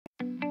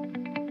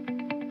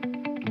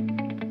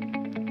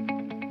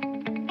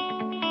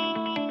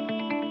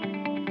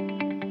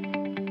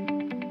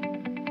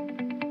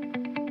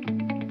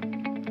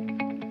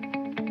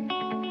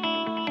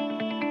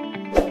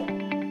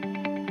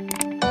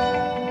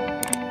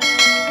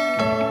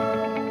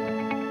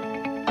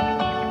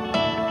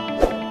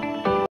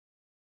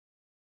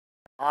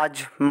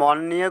आज मन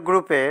निया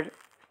ग्रुपेर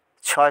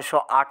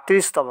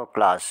 638तम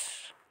क्लास।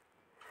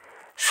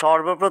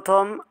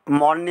 सर्वप्रथम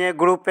मन निया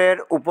ग्रुपेर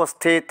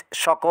उपस्थित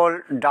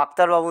सकल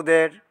डाक्तार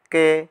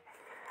बाबूदेरके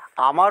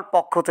आमार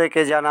पक्ष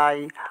थेके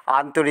जानाई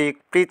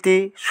आंतरिक प्रीति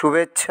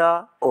शुभेच्छा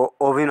ओ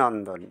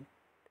अभिनंदन।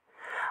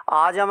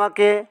 आज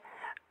आमाके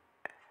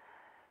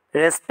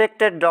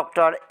respected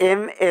doctor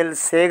M L.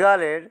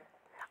 सेगालेर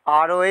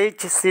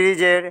ROH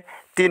सिरिजेर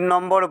 3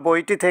 number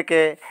बोईटी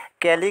थेके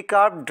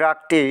कैलिकार्ब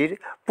ड्रागटिर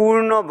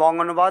पूर्ण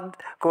बंगानुबाद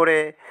करे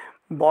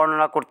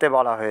बर्णना करते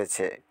बला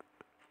हयेछे।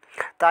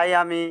 ताई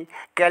आमी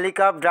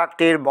कैलिकार्ब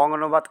ड्रागटिर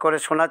बंगानुबाद करे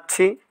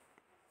शोनाচ্ছি।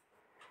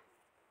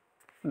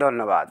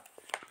 धन्यवाद।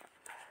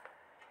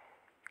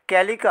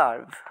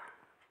 कैलिकार्ब,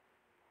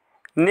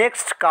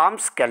 नेक्स्ट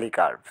काम्स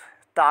कैलिकार्ब,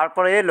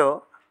 तारपरे एलो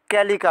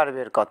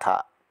कैलिकार्बेर कथा।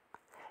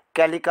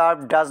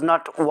 कैलिकार्ब does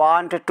not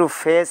want to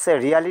face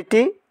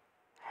reality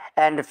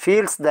and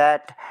feels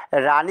that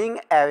running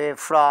away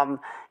from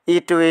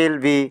it will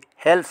be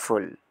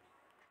helpful.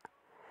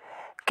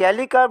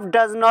 कैलिकार्ब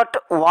does not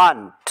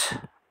want,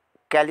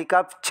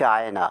 कैलिकार्ब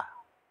चाय ना,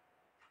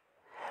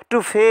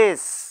 to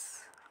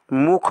face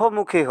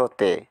मुखोमुखी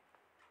होते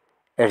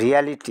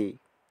रियलिटी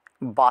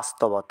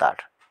बास्तवतार,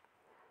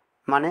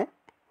 माने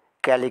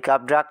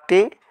कैलिकार्ब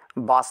ड्रागटी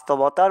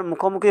बास्तवतार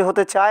मुखोमुखी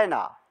होते चाय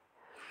ना।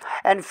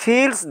 And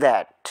feels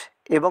that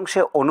एवं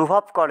से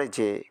अनुभव करे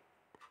जे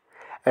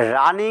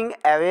running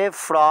away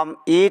from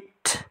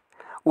it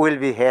will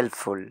be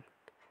helpful.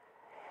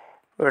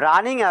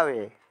 Running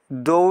away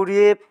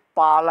दौड़िए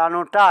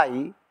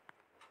पालानोटाई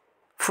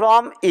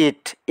from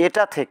it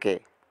एटा थेके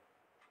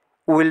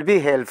will be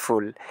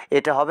helpful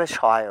एटा होबे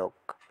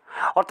सहायक।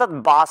 अर्थात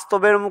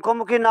बास्तवेर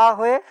मुखोमुखी ना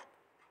हुए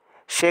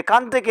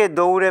सेखान थेके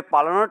दौड़े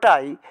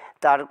पालानोटाई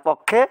तार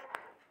पक्षे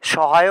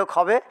सहायक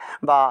होबे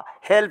बा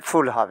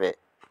हेल्पफुल होबे।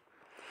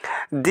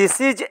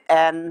 This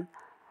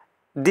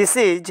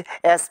is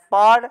as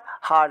per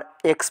her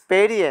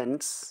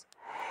experience,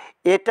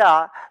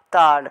 एटा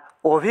तार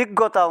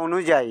अभिज्ञता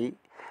अनुयायी।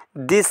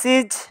 This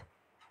is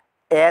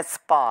as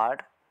per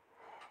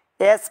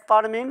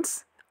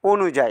means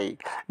अनुयायी।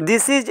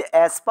 This is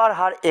as per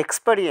her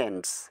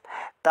experience,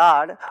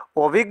 तार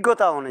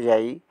अभिज्ञता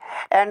अनुयायी।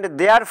 And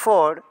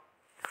therefore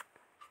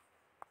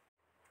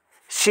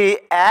she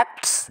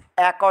acts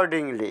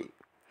accordingly.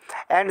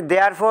 And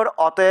therefore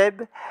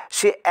अतएव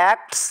she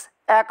acts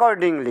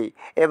accordingly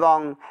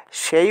एवं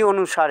সেই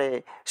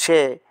অনুসারে সে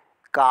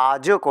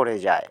কাজও করে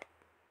যায়।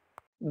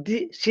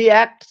 she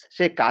acts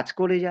সে কাজ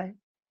করে যায়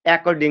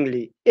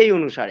accordingly এই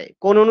অনুসারে।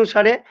 কোন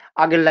অনুসারে?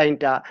 আগের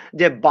লাইনটা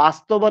যে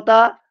বাস্তবতা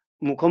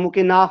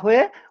মুখোমুখি না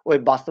হয়ে ওই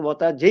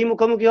বাস্তবতা যেই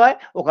মুখোমুখি হয়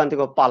ওখান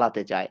থেকে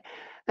পালাতে চায়।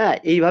 হ্যাঁ,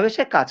 এইভাবে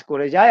সে কাজ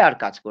করে যায় আর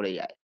কাজ করে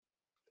যায়।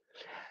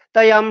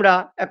 তাই আমরা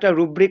একটা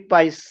rubric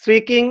pi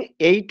seeking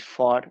aid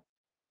for.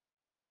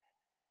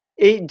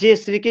 এই যে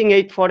সিকিং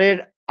এইড ফর এর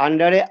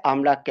আন্ডারে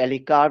আমরা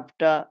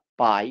ক্যালিকার্বটা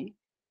পাই,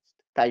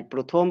 তাই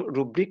প্রথম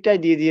রুব্রিকটাই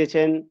দিয়ে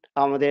দিয়েছেন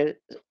আমাদের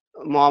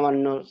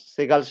মহামান্য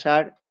সেগাল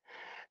স্যার।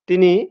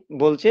 তিনি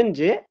বলছেন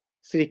যে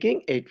seeking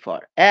aid for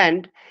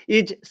and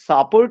is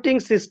supporting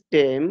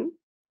system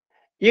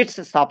it's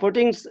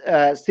supporting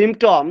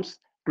symptoms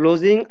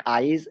closing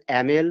eyes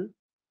ML,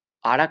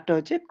 আর একটা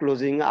হচ্ছে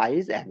ক্লোজিং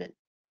আইজ এমএল।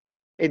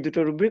 এই দুটো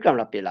রুব্রিক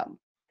আমরা পেলাম।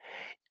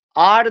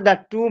 Are the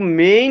two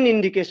main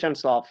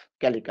indications of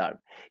ক্যালিকার্ব,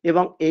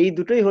 এবং এই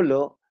দুটোই হলো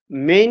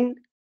মেইন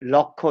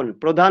লক্ষণ,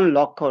 প্রধান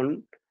লক্ষণ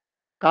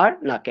কার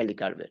না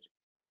ক্যালিকার্বের।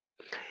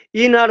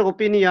 ইন আর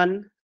ওপিনিয়ন,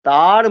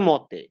 তার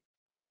মতে,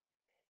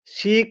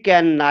 she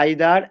can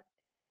neither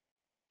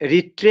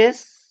retrace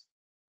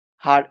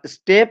her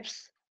steps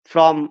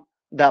from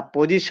the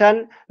position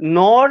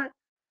নর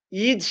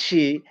is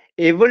she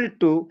able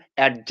to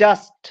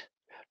adjust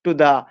to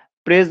the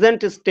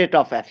present state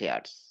of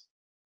affairs.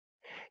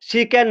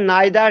 She can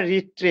neither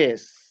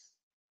retrace,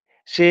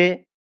 সে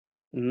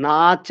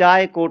না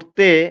চায়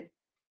করতে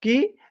কি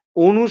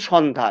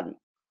অনুসন্ধান,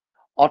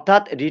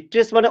 অর্থাৎ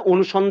রিট্রেস মানে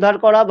অনুসন্ধান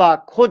করা বা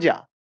খোঁজা।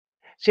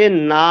 সে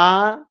না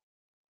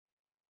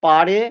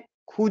পারে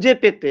খুঁজে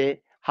পেতে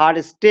হার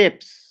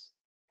স্টেপস,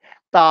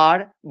 তার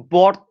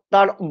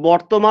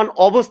বর্তমান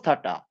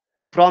অবস্থাটা,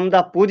 ফ্রম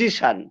দ্য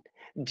পজিশন,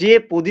 যে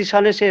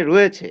পজিশনে সে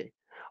রয়েছে,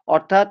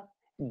 অর্থাৎ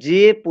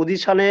যে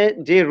পজিশনে,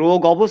 যে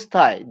রোগ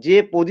অবস্থায় যে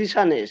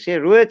পজিশনে সে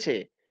রয়েছে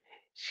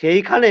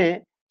সেইখানে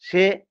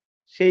সে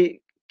সেই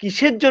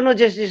কিসের জন্য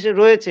যে সে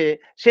রয়েছে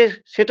সে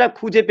সেটা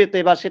খুঁজে পেতে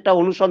বা সেটা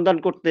অনুসন্ধান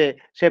করতে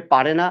সে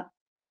পারে না।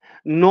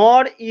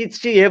 নর ইজ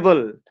শি এবল,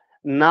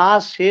 না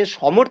সে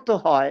সমর্থ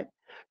হয়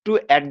টু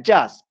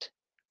অ্যাডজাস্ট,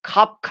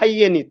 খাপ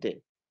খাইয়ে নিতে,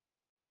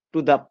 to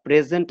the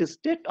present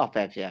state of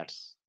affairs,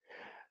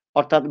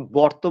 অর্থাৎ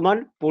বর্তমান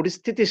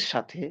পরিস্থিতির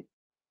সাথে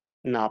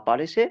না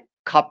পারে সে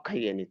খাপ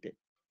খাইয়ে নিতে।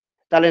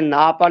 তাহলে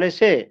না পারে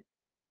সে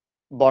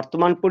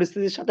বর্তমান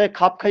পরিস্থিতির সাথে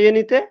খাপ খাইয়ে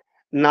নিতে,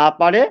 না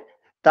পারে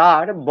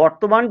তার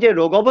বর্তমান যে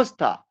রোগ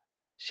অবস্থা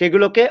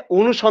সেগুলোকে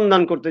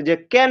অনুসন্ধান করতে, যে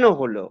কেন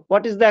হলো,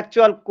 what is the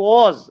actual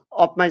cause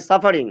of my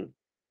suffering,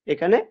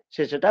 এখানে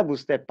সে সেটা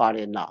বুঝতে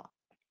পারে না।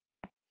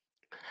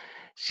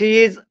 She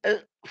is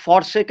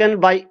ফরসেকেন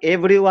বাই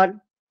এভরিওয়ান,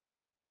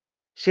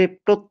 সে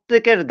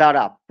প্রত্যেকের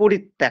দ্বারা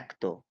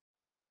পরিত্যক্ত।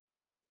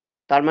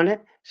 তার মানে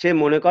সে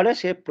মনে করে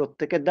সে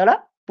প্রত্যেকের দ্বারা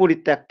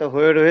পরিত্যক্ত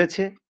হয়ে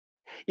রয়েছে,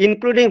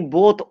 including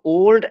both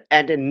old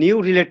and new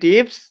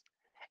relatives,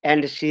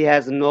 and she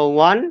has no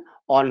one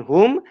on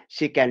hmm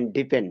she can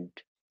depend.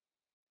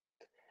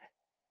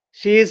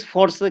 She is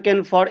ফরসেকেন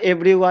for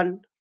everyone,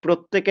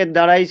 প্রত্যেকের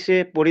দ্বারাই সে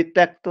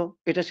পরিত্যক্ত,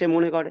 এটা সে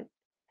মনে করে।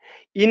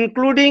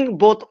 Including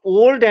both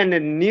old and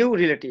new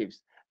relatives,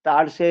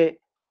 তার সে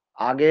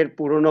আগের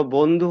পুরনো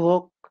বন্ধু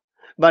হোক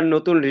বা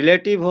নতুন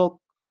রিলেটিভ হোক,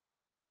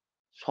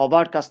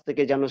 সবার কাছ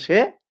থেকে যেন সে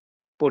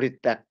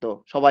পরিত্যক্ত,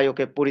 সবাই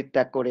ওকে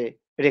পরিত্যাগ করে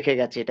রেখে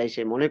গেছে, এটাই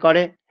সে মনে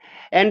করে।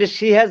 And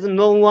she has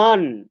no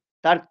one,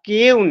 তার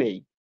কেউ নেই,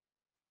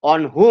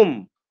 অন হুম,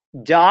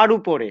 যার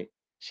উপরে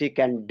শি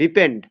ক্যান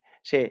ডিপেন্ড,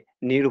 সে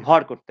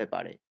নির্ভর করতে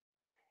পারে।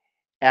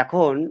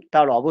 এখন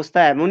তার অবস্থা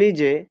এমনই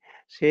যে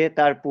সে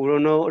তার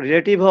পুরনো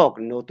রিলেটিভ হোক,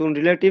 নতুন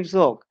রিলেটিভস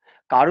হোক,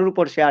 কারোর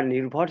উপর সে আর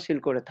নির্ভরশীল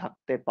করে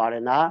থাকতে পারে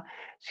না,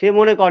 সে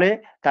মনে করে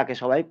তাকে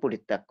সবাই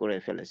পরিত্যাগ করে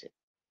ফেলেছে।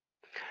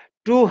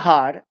 টু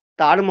হার,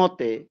 তার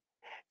মতে,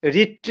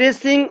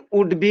 রিট্রেসিং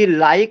would be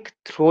like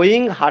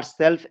throwing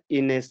herself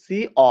in A C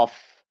of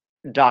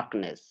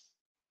darkness.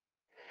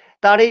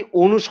 তার এই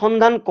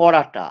অনুসন্ধান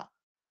করাটা,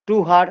 টু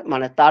হার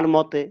মানে তার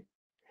মতে,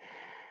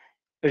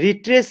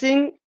 রিট্রেসিং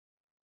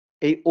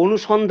এই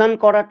অনুসন্ধান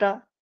করাটা,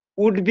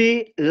 would be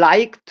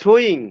like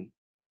throwing,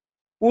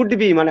 would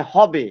be মানে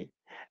হবে,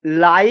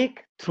 লাইক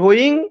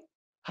থ্রোয়িং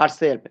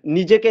হারসেলফ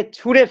নিজেকে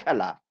ছুঁড়ে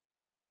ফেলা,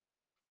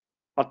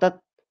 অর্থাৎ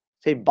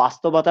সেই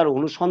বাস্তবতার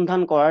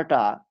অনুসন্ধান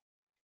করাটা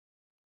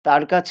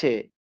তার কাছে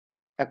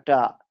একটা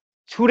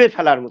ছুঁড়ে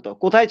ফেলার মতো।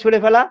 কোথায় ছুঁড়ে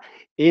ফেলা?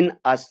 In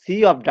a C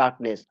of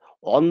darkness,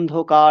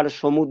 অন্ধকার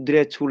সমুদ্রে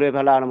ছুঁড়ে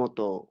ফেলার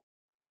মতো।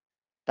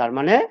 তার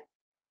মানে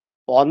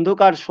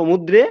অন্ধকার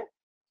সমুদ্রে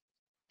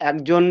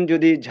একজন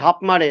যদি ঝাঁপ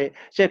মারে,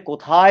 সে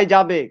কোথায়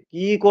যাবে,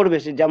 কি করবে,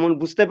 সে যেমন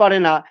বুঝতে পারে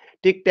না,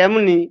 ঠিক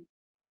তেমনি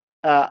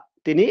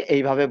তিনি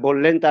এইভাবে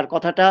বললেন তার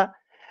কথাটা।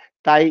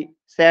 তাই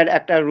স্যার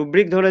একটা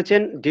রুব্রিক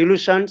ধরেছেন,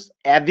 ডিলুশনস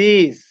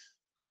অ্যাবিস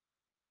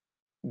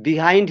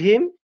বিহাইন্ড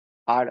হিম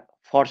আর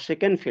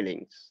ফরসেকেন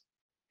ফিলিংস।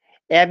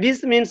 অ্যাবিস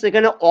মিনস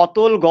এখানে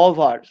অতল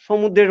গহ্বর,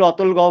 সমুদ্রের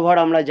অতল গহ্বর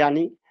আমরা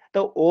জানি,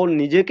 তো ও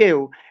নিজেকেও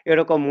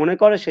এরকম মনে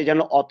করে সে যেন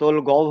অতল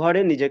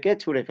গহ্বরে নিজেকে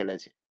ছুঁড়ে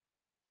ফেলেছে।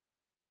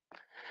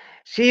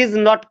 শি ইজ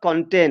নট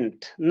কন্টেন্ট,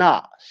 না,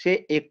 সে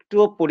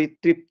একটুও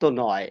পরিতৃপ্ত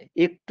নয়,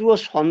 একটুও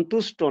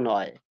সন্তুষ্ট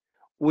নয়,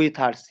 উইথ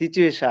হার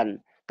সিচুয়েশন,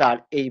 তার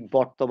এই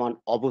বর্তমান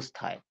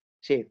অবস্থায়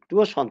সে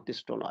একটুও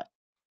সন্তুষ্ট নয়।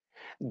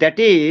 That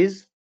is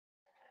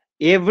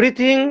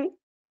everything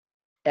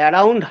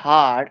around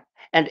her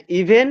and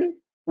even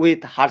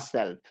with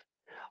herself,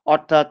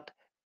 অর্থাৎ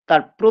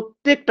তার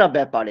প্রত্যেকটা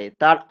ব্যাপারে,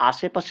 তার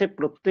আশেপাশে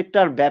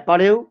প্রত্যেকটার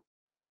ব্যাপারেও,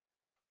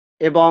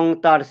 এবং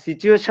তার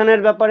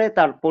সিচুয়েশনের ব্যাপারে,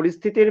 তার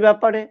পরিস্থিতির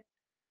ব্যাপারে,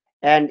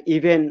 অ্যান্ড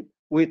ইভেন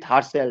উইথ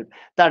হারসেলফ,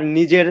 তার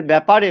নিজের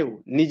ব্যাপারেও,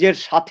 নিজের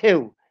সাথেও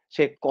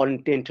সে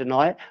কন্টেন্ট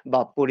নয়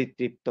বা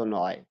পরিতৃপ্ত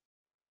নয়।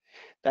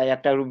 তাই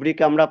একটা রুব্রিক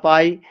আমরা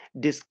পাই,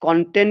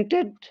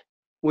 ডিসকন্টেন্টেড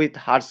উইথ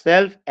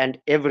হারসেলফ অ্যান্ড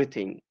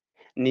এভরিথিং,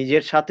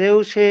 নিজের সাথেও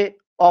সে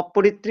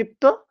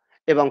অপরিতৃপ্ত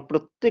এবং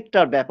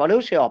প্রত্যেকটার ব্যাপারেও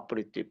সে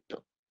অপরিতৃপ্ত।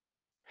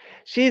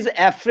 She is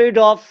afraid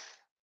of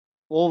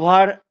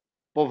over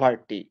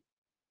poverty,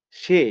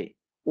 সে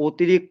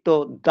অতিরিক্ত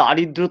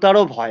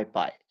দারিদ্রতারও ভয়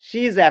পায়। শি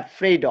ইজ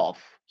অ্যাফ্রেড অফ,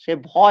 সে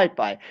ভয়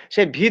পায়,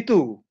 সে ভীতু।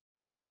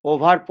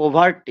 ওভার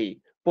পোভার্টি,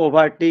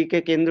 পোভার্টিকে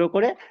কেন্দ্র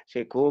করে সে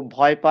খুব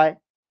ভয় পায়।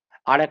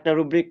 আর একটা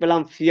রুব্রিক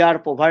পেলাম, ফিয়ার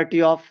পোভার্টি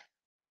অফ,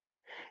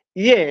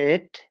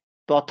 ইয়েট,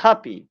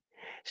 তথাপি,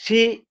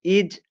 she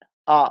is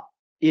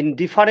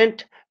indifferent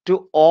to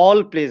all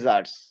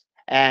pleasures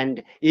and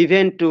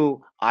even to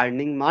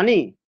earning money.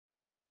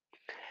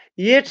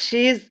 Yet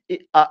she is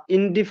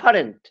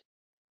indifferent,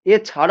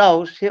 এছাড়াও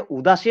সে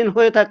উদাসীন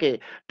হয়ে থাকে,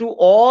 টু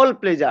অল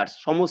প্লেজার্স,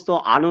 সমস্ত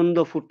আনন্দ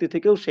ফুর্তি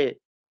থেকেও সে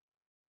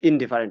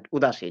ইনডিফারেন্ট,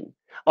 উদাসীন,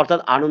 অর্থাৎ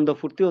আনন্দ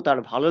ফুর্তিও তার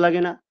ভালো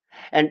লাগে না।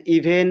 And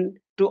even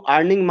to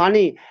earning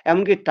money,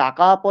 এমনকি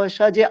টাকা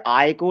পয়সা যে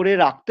আয় করে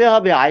রাখতে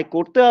হবে, আয়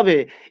করতে হবে,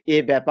 এ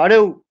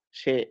ব্যাপারেও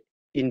সে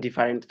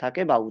ইনডিফারেন্ট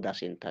থাকে বা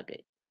উদাসীন থাকে।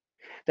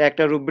 তাই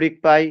একটা rubric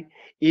pi,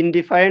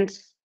 indifference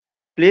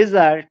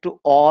pleasure to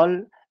all,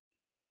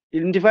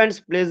 indifference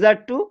pleasure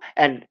to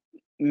and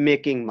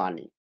making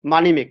money,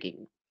 money making,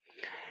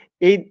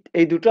 এই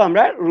এই দুটো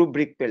আমরা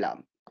রুব্রিক পেলাম।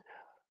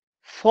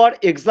 ফর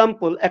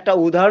এক্সাম্পল, একটা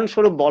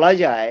উদাহরণস্বরূপ বলা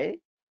যায়,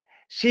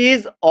 শি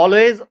ইজ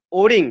অলওয়েজ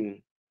ওরিং,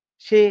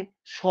 সে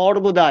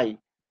সর্বদাই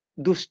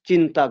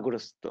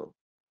দুশ্চিন্তাগ্রস্ত,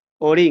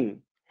 ওরিং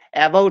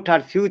অ্যাবাউট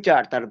হার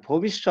ফিউচার, তার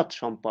ভবিষ্যৎ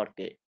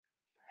সম্পর্কে,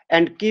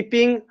 and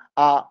keeping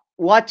a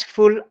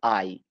watchful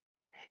I,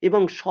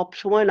 এবং সব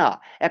সময় না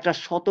একটা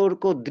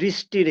সতর্ক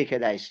দৃষ্টি রেখে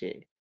দেয় সে,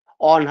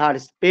 অন হার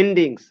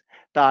স্পেন্ডিংস,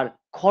 তার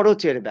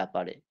খরচের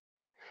ব্যাপারে।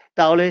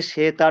 তাহলে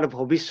সে তার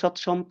ভবিষ্যৎ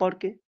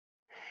সম্পর্কে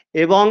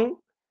এবং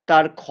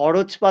তার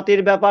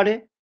খরচপাতির ব্যাপারে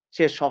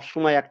সে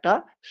সবসময় একটা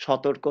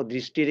সতর্ক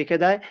দৃষ্টি রেখে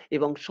দেয়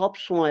এবং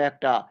সবসময়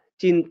একটা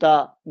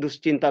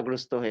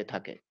দুশ্চিন্তাগ্রস্ত হয়ে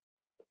থাকে।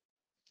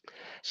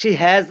 she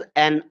has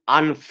an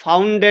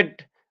unfounded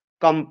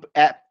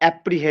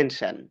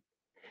apprehension,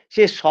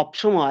 সে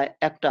সবসময়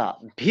একটা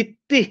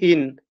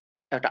ভিত্তিহীন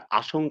একটা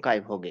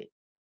আশঙ্কায় ভোগে।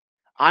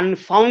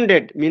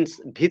 আনফাউন্ডেড মিন্স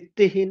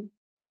ভিত্তিহীন,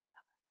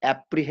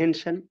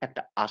 অ্যাপ্রিহেনশন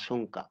একটা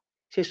আশঙ্কা।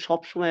 সে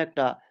সবসময়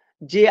একটা,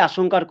 যে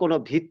আশঙ্কার কোনো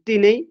ভিত্তি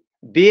নেই,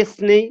 বেস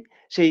নেই,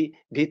 সেই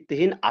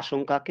ভিত্তিহীন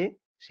আশঙ্কাকে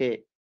সে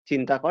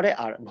চিন্তা করে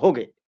আর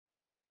ভোগে।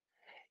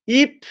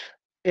 ইফ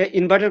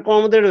ইনভার্টেড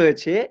কমার মধ্যে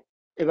রয়েছে,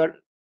 এবার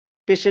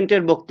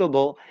পেশেন্টের বক্তব্য,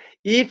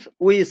 if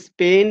we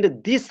spend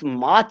this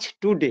much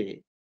today,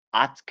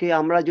 আজকে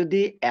আমরা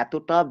যদি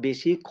এতটা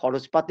বেশি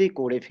খরচপাতি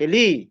করে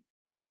ফেলি,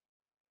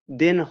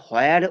 দেন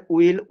where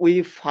will we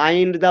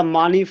find the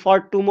money for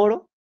tomorrow,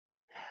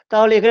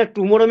 তাহলে এখানে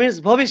টুমোরো মিন্স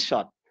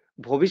ভবিষ্যৎ,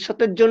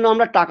 ভবিষ্যতের জন্য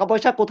আমরা টাকা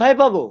পয়সা কোথায়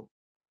পাবো?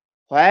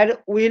 হোয়ার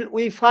উইল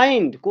উই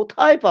ফাইন্ড,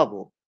 কোথায় পাবো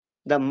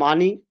দ্য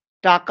মানি,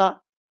 টাকা,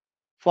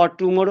 ফর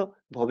টুমোরো,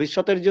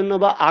 ভবিষ্যতের জন্য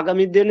বা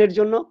আগামী দিনের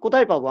জন্য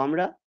কোথায় পাবো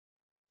আমরা?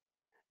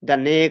 দ্য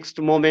নেক্সট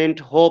মোমেন্ট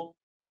হোপ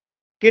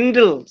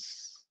কিন্ডলস,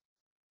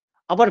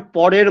 আবার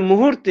পরের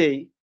মুহূর্তেই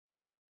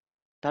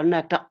তার না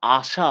একটা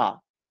আশা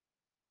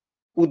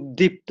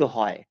উদ্দীপ্ত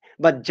হয়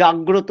বা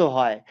জাগ্রত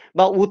হয়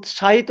বা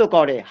উৎসাহিত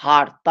করে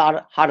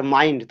হার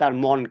মাইন্ড, তার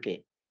মনকে।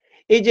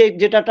 এই যে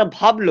যেটা একটা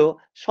ভাবলো,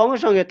 সঙ্গে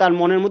সঙ্গে তার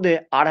মনের মধ্যে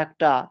আর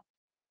একটা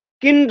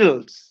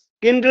কিন্ডলস,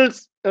 কিন্ডলস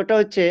ওটা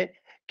হচ্ছে,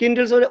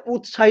 কিন্ডলস হলে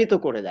উৎসাহিত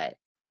করে দেয়,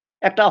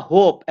 একটা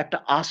হোপ, একটা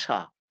আশা,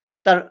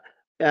 তার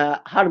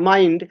হার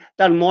মাইন্ড,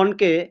 তার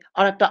মনকে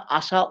আর একটা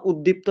আশা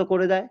উদ্দীপ্ত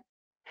করে দেয়।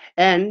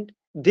 And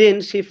then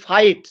she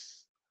fights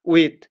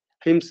with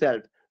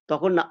himself,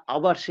 তখন না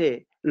আবার সে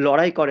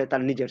লড়াই করে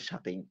তার নিজের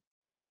সাথেই।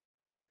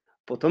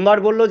 প্রথমবার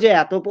বললো যে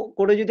এত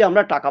করে যদি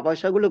আমরা টাকা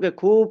পয়সাগুলোকে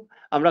খুব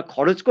আমরা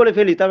খরচ করে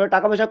ফেলি, তাহলে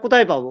টাকা পয়সা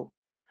কোথায় পাবো?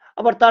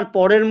 আবার তার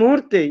পরের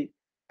মুহূর্তেই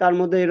তার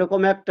মধ্যে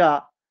এরকম একটা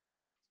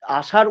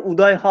আশার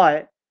উদয় হয়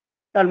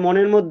তার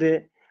মনের মধ্যে,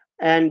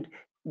 and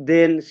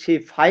then she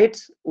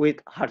fights with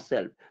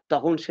herself,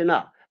 তখন সে না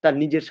তার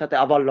নিজের সাথে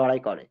আবার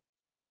লড়াই করে,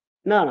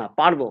 না না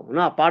পারবো,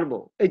 না পারবো।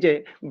 এই যে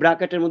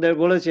ব্র্যাকেটের মধ্যে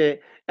বলেছে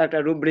একটা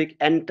রুব্রিক,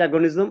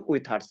 অ্যান্টাগনিজম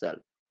উইথ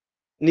হারসেলফ,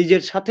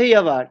 নিজের সাথেই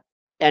আবার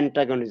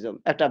অ্যান্টাগনিজম,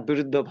 একটা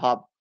বিরুদ্ধ ভাব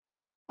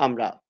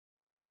আমরা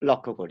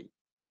লক্ষ্য করি।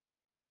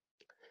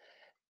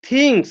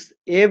 Things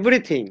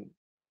everything,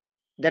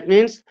 that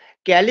means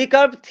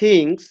ক্যালিকার্ভ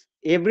things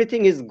everything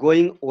is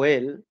going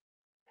well,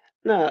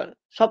 না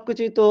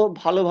সবকিছুই তো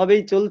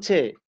ভালোভাবেই চলছে।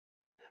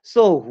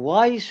 সো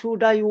হোয়াই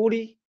শুড আই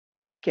ওরি,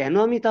 কেন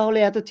আমি তাহলে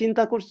এত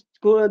চিন্তা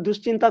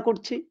দুশ্চিন্তা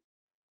করছি?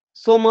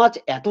 সো মাচ,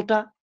 এতটা,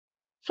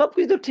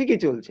 সবকিছু তো ঠিকই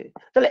চলছে,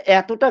 তাহলে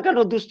এতটা কেন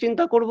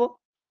দুশ্চিন্তা করব?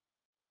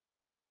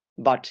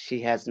 But she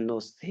has no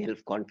self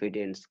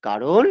confidence,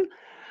 কারণ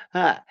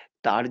হ্যাঁ,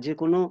 তার যে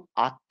কোনো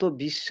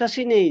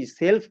আত্মবিশ্বাসই নেই,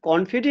 সেলফ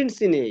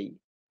কনফিডেন্সই নেই।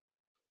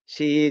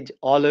 She is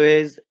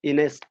always in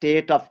a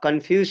state of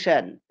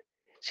confusion,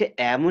 সে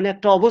এমন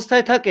একটা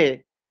অবস্থায় থাকে,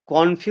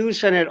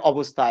 কনফিউশনের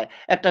অবস্থায়,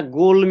 একটা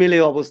গোলমেলে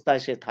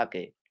অবস্থায় সে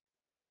থাকে।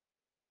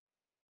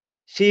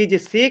 She is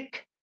sick,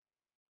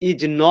 is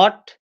not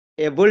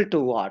able to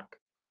work,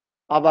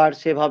 আবার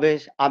সেভাবে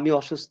আমি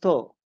অসুস্থ,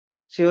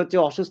 সে হচ্ছে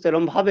অসুস্থ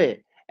এরম ভাবে,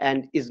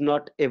 and is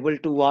not able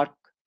to work,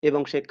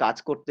 এবং সে কাজ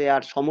করতে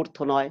আর সমর্থ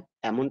নয়,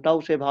 এমনটাও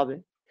সে ভাবে।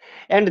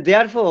 And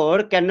therefore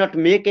can not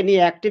make any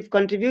active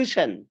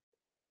contribution,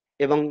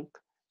 এবং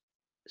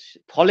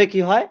ফলে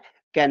কি হয়?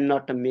 Can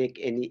not make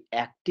any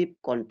active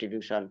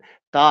contribution,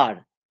 তার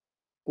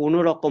কোনো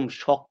রকম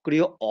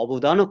সক্রিয়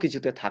অবদানও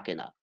কিছুতে থাকে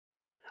না।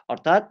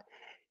 অর্থাৎ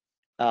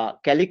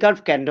ক্যালিকার্ভ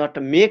can not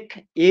make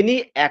any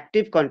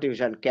active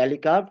contribution,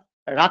 ক্যালিকার্ভ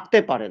রাখতে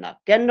পারে না,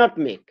 ক্যান নট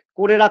মেক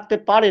করে রাখতে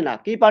পারে না,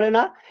 কি পারে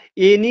না?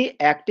 এনি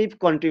অ্যাক্টিভ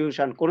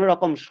কন্ট্রিবিউশন, কোনো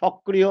রকম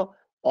সক্রিয়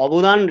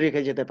অবদান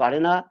রেখে যেতে পারে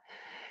না।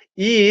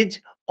 Is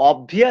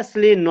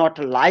obviously not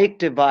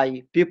liked by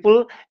people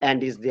and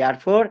is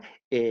therefore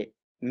a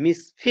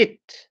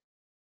misfit,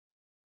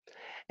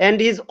 and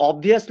is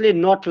obviously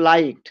not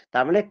liked,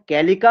 তার মানে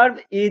ক্যালিকার্ভ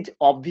is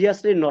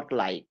obviously not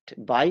liked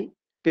by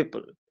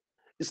people,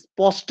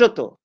 স্পষ্টত,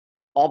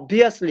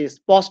 obviously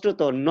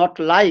স্পষ্টত, not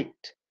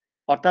liked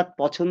অর্থাৎ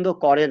পছন্দ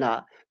করে না,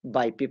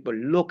 by people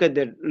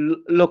লোকেদের,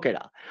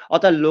 লোকেরা,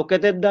 অর্থাৎ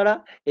লোকেদের দ্বারা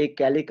এই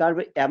ক্যালিকার্ভ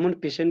এমন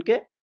পেশেন্টকে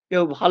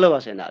কেউ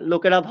ভালোবাসে না,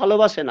 লোকেরা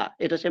ভালোবাসে না,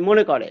 এটা সে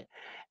মনে করে।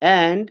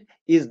 And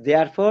is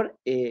therefore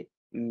A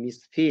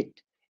misfit,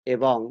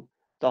 এবং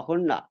তখন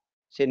না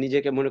সে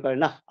নিজেকে মনে করে,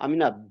 না আমি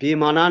না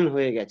বেমানান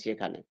হয়ে গেছি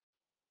এখানে,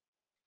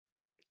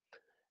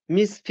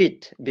 misfit,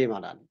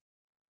 বেমানান।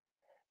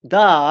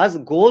 Thus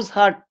goes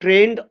her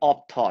trend of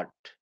thought,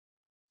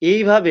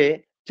 এইভাবে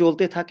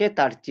চলতে থাকে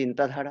তার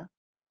চিন্তাধারা।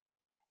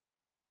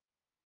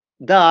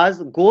 Thus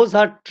goes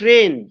her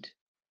trend,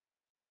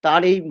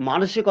 তার এই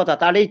মানসিকতা,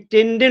 তার এই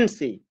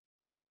টেন্ডেন্সি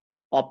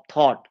অফ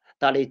থট,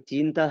 তার এই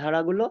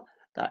চিন্তাধারাগুলো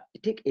তার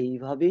ঠিক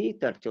এইভাবেই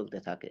তার চলতে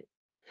থাকে।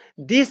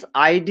 দিস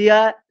আইডিয়া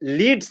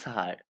লিডস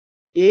হার,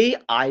 এই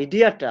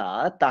আইডিয়াটা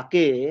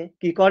তাকে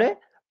কি করে?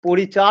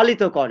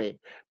 পরিচালিত করে,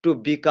 to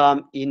become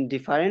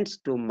indifference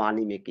to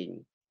money making,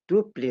 two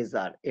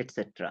pleasure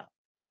etcetera,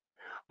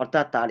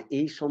 অর্থাৎ তার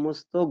এই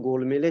সমস্ত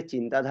গোলমেলে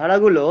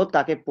চিন্তাধারাগুলো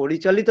তাকে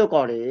পরিচালিত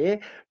করে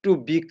টু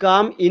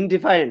বিকাম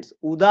ইনডিফারেন্স,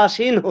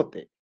 উদাসীন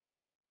হতে,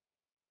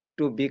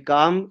 to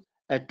become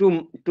to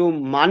to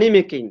money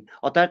making,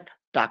 অর্থাৎ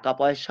টাকা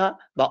পয়সা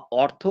বা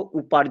অর্থ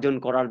উপার্জন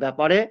করার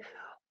ব্যাপারে,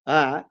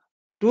 হ্যাঁ,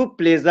 টু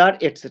প্লেজার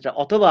এটসেট্রা,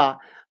 অথবা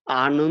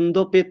আনন্দ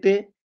পেতে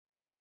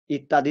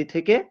ইত্যাদি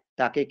থেকে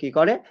তাকে কি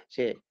করে,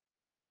 সে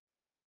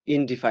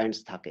ইনডিফারেন্স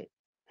থাকে,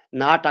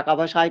 না টাকা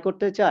পয়সা আয়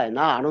করতে চায়,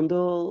 না আনন্দ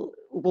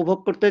উপভোগ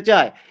করতে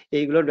চায়,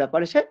 এইগুলোর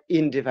ব্যাপারে সে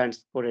ইনডিফারেন্স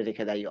করে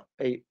রেখে দেয়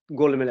এই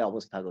গোলমেলে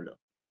অবস্থাগুলো।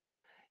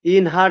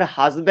 In her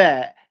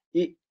husband,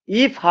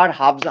 if her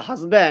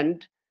husband,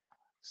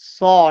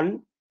 Son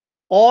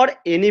or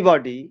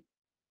anybody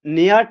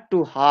near to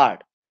her,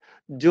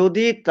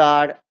 যদি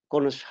তার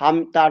কোনো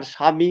তার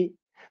স্বামী,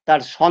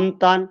 তার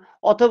সন্তান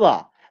অথবা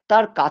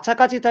তার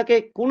কাছাকাছি থাকে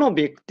কোনো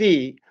ব্যক্তি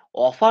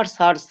অফার্স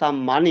হার সাম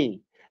মানি,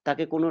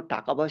 তাকে কোনো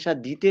টাকা পয়সা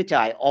দিতে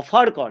চায়,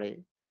 অফার করে,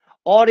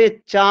 or a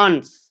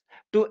chance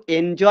to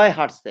enjoy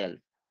herself,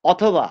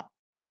 অথবা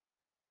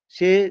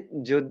সে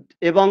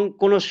এবং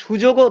কোনো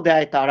সুযোগও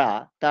দেয় তারা,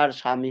 তার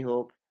স্বামী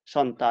হোক,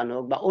 সন্তান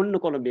হোক বা অন্য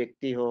কোনো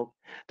ব্যক্তি হোক,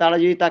 তারা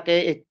যদি তাকে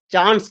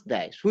চান্স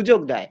দেয়, সুযোগ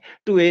দেয়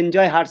টু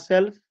এনজয়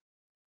হারসেলফ,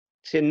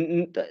 সে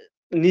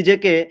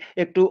নিজেকে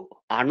একটু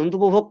আনন্দ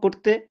উপভোগ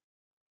করতে,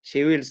 সে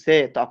উইল সে,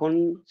 তখন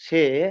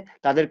সে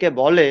তাদেরকে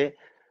বলে,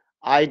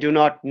 I do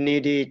not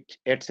need it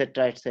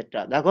etcetera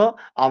etcetera, দেখো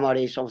আমার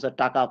এই সমস্ত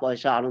টাকা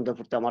পয়সা আনন্দ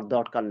করতে আমার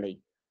দরকার নেই,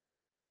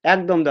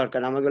 একদম দরকার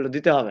নেই, আমাকে এগুলো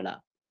দিতে হবে না।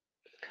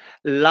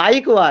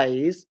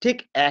 লাইকওয়াইজ, ঠিক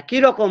একই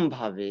রকম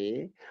ভাবে,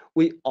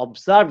 উই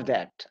অবজার্ভ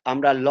দ্যাট,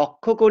 আমরা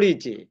লক্ষ্য করি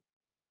যে,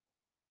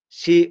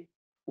 she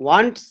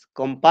wants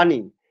company,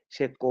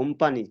 say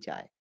company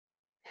চায়,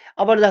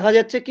 আবার দেখা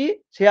যাচ্ছে কি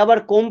সে আবার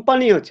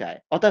কোম্পানিও চায়,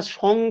 অর্থাৎ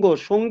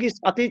সঙ্গী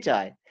সাথী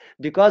চায়,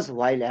 বিকজ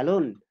হোয়াইল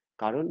অ্যালোন,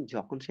 কারণ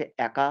যখন সে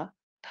একা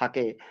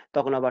থাকে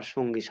তখন আবার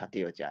সঙ্গী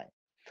সাথীও চায়।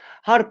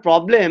 হার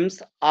প্রবলেমস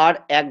আর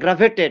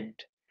অ্যাগ্রাভেটেড,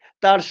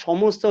 তার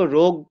সমস্ত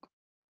রোগ,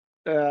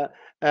 আহ,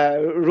 আহ,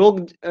 রোগ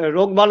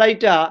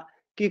রোগবালাইটা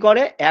কি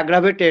করে,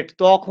 অ্যাগ্রাভেটেড,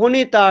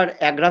 তখনই তার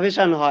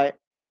অ্যাগ্রাভেশন হয়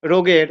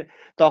রোগের,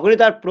 তখনই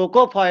তার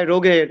প্রকোপ হয়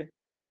রোগের,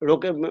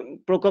 রোগের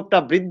প্রকোপটা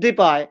বৃদ্ধি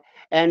পায়,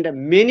 and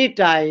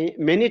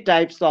many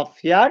types of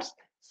fierce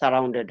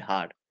surrounded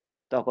হার,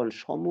 তখন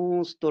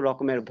সমস্ত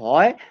রকমের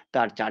ভয়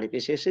তার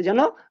চারিপাশে এসে যেন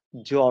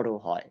জড়ো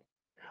হয়।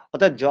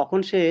 অর্থাৎ যখন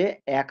সে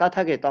একা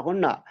থাকে তখন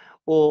না,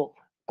 ও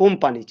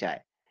কোম্পানি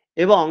চায়,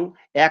 এবং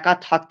একা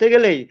থাকতে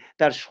গেলেই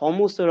তার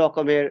সমস্ত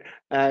রকমের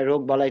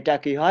রোগবালাইটা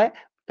কি হয়,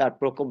 তার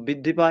প্রকোপ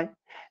বৃদ্ধি পায়,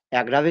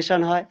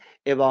 অ্যাগ্রাভেশন হয়,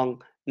 এবং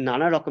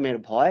নানা রকমের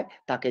ভয়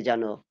তাকে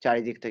যেন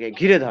চারিদিক থেকে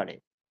ঘিরে ধরে।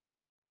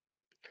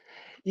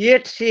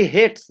 Yet she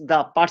hates the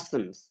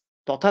person's,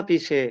 তথাপি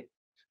সে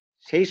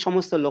সেই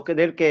সমস্ত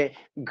লোকেদেরকে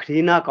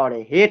ঘৃণা করে,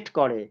 হেট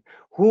করে,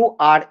 হু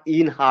আর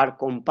ইন হার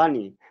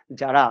কোম্পানি,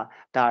 যারা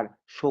তার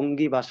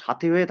সঙ্গী বা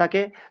সাথী হয়ে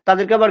থাকে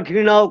তাদেরকে আবার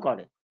ঘৃণাও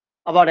করে,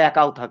 আবার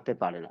একাও থাকতে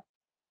পারে না।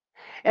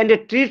 And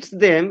it treats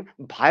them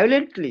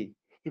violently,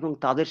 এবং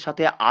তাদের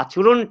সাথে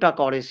আচরণটা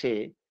করে সে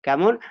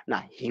কেমন না,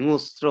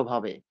 হিংস্র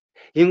ভাবে,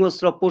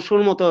 হিংস্র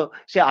পশুর মতো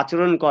সে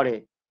আচরণ করে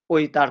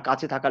ওই তার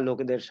কাছে থাকা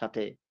লোকেদের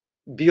সাথে।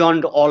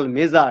 Beyond all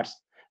measures,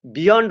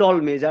 beyond all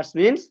measures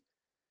means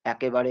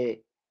একেবারে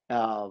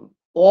আহ,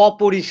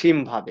 অপরিসীম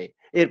ভাবে,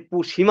 এর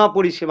সীমা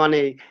পরিসীমা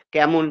নেই,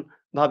 কেমন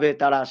ভাবে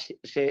তারা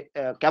সে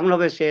কেমন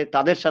ভাবে সে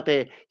তাদের সাথে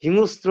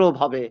হিংস্র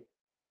ভাবে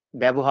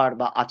ব্যবহার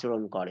বা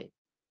আচরণ করে।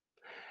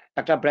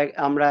 একটা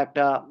আমরা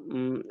একটা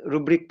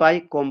rubric pi,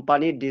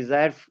 company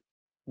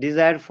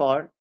desire for,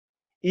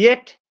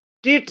 yet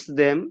treats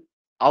them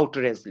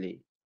আউটরেজলি,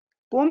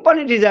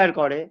 company desire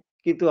করে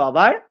কিন্তু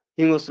আবার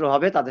হিংস্র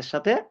ভাবে তাদের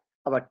সাথে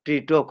আবার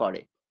ট্রিটও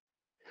করে।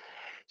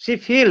 C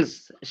feels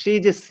C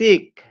is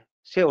sick,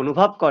 সে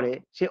অনুভব করে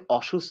সে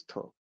অসুস্থ,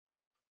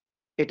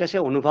 এটা সে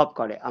অনুভব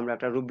করে। আমরা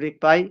একটা রুব্রিক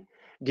পাই,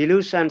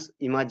 ডিলিউশনস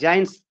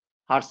ইমাজাইন্স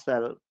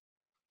হারসেলফ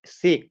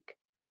সিক,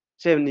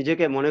 সে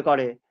নিজেকে মনে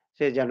করে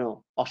সে যেন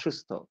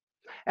অসুস্থ।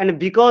 অ্যান্ড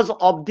বিকজ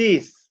অফ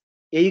দিস,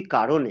 এই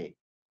কারণে,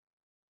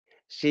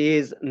 she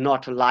is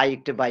not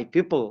liked by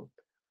people,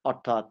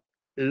 অর্থাৎ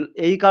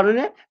এই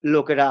কারণে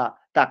লোকেরা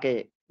তাকে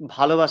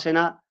ভালোবাসে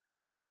না।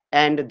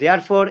 অ্যান্ড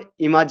দেয়ারফর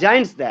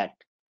ইমাজাইন্স দ্যাট,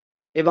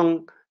 এবং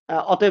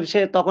অতএব সে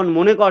তখন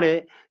মনে করে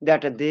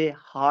দ্যাট দে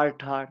হার্ট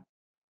হার,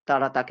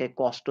 তারা তাকে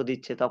কষ্ট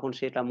দিচ্ছে, তখন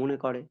সেটা মনে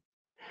করে।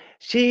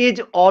 She is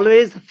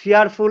always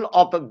fearful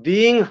of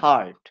being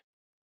heart,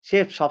 সে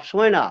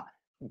সবসময় না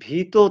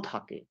ভীত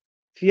থাকে,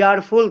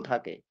 ফিয়ারফুল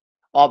থাকে,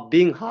 অফ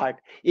বিইং হার্ট,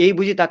 এই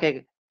বুঝি তাকে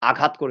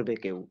আঘাত করবে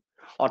কেউ,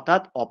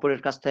 অর্থাৎ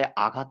অপরের কাছ থেকে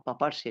আঘাত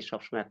পাবার সে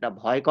সবসময় একটা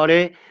ভয় করে।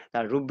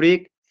 তার rubric,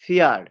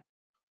 fear,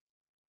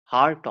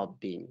 heart of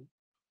being.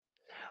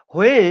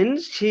 When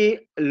she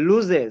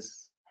loses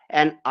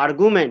an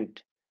argument,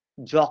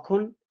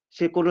 যখন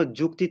সে কোনো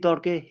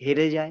যুক্তিতর্কে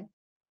হেরে যায়,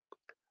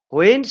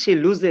 হোয়েন শি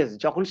লুজেস,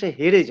 যখন সে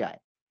হেরে যায়,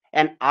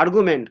 অ্যান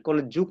আর্গুমেন্ট, কোনো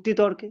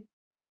যুক্তিতর্কে,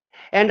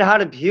 অ্যান্ড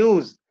হার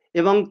ভিউজ,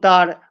 এবং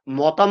তার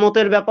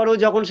মতামতের ব্যাপারেও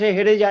যখন সে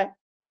হেরে যায়,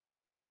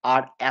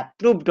 আর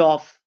অ্যাপ্রুভড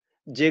অফ,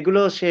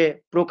 যেগুলো সে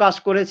প্রকাশ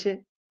করেছে,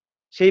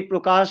 সেই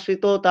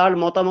প্রকাশিত তার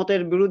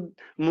মতামতের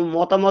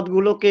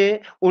মতামতগুলোকে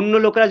অন্য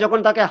লোকেরা যখন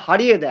তাকে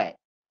হারিয়ে দেয়,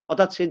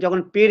 অর্থাৎ সে যখন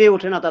পেরে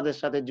ওঠে না তাদের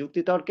সাথে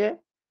যুক্তিতর্কে,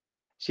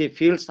 she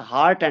feels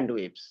hurt and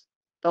weeps।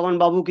 তখন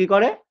বাবু কি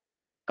করে?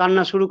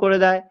 কান্না শুরু করে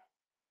দেয়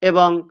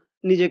এবং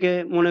নিজেকে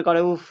মনে করে,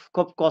 উফ,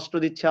 খুব কষ্ট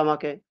দিচ্ছে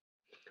আমাকে।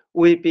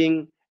 weeping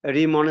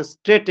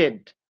remonstrated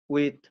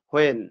with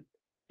when,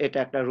 এটা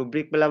একটা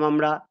রুব্রিক পেলাম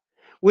আমরা।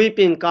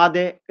 weeping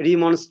কাঁদে,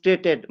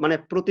 remonstrated মানে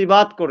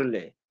প্রতিবাদ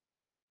করলে,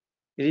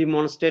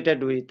 remonstrated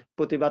with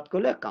প্রতিবাদ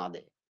করলে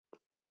কাঁদে।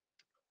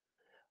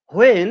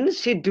 when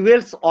she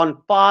dwells on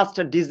past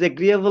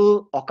disagreeable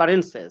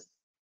occurrences,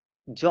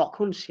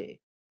 যখন সে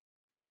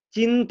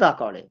চিন্তা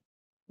করে,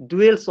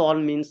 dwells on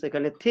means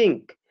এখানে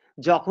think,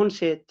 যখন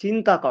সে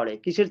চিন্তা করে,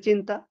 কিসের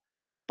চিন্তা?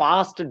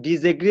 past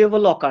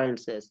disagreeable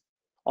occurrences,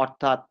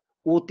 অর্থাৎ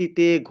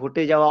অতীতে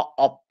ঘটে যাওয়া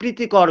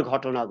অপ্রীতিকর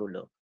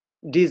ঘটনাগুলো,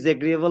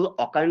 disagreeable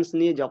occurrence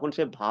নিয়ে যখন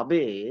সে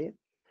ভাবে,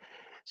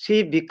 she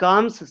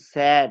becomes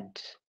sad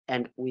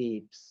and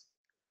weeps,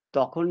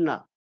 তখন না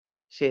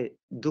সে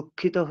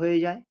দুঃখিত হয়ে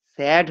যায়,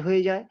 স্যাড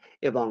হয়ে যায়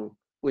এবং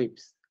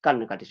উইপস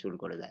কান্নাকাটি শুরু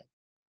করে দেয়।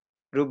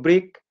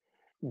 Rubric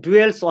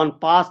dwells on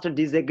past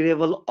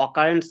disagreeable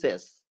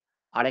occurrences,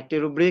 আরেকটি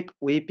rubric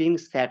whipping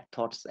sad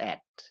thoughts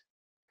at.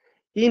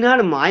 In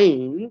her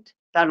mind,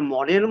 তার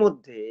মনের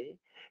মধ্যে,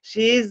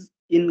 she is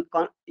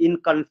in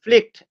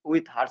conflict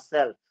with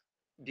herself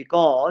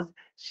because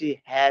she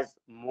has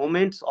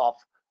moments of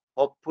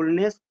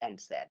hopefulness and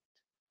sad।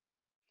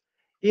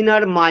 in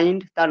her mind,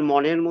 তার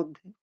মনের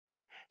মধ্যে,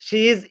 she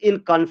is in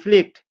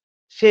conflict,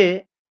 সে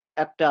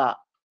একটা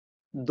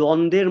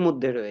দ্বন্দ্বের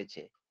মধ্যে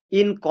রয়েছে।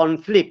 in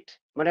conflict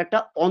মানে একটা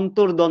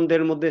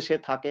অন্তর্দ্বন্দ্বের মধ্যে সে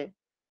থাকে,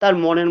 তার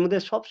মনের মধ্যে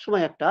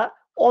সবসময় একটা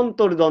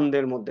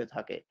অন্তর্দ্বন্দ্বের মধ্যে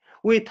থাকে।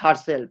 with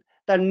herself,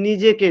 তার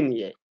নিজেকে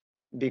নিয়ে,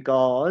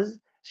 because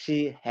she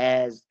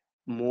has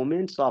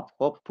moments of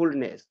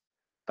hopefulness,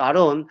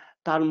 কারণ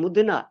তার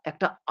মধ্যে না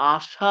একটা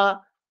আশা,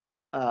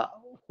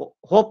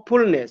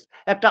 হোপফুলনেস,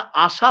 একটা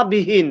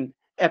আশাবিহীন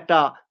একটা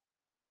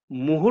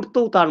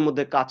মুহূর্তও তার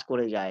মধ্যে কাজ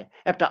করে যায়।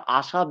 একটা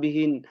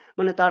আশাবিহীন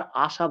মানে তার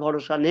আশা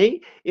ভরসা নেই,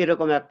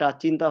 এরকম একটা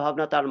চিন্তা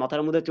ভাবনা তার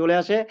মাথার মধ্যে চলে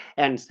আসে,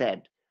 অ্যান্ড স্যাড,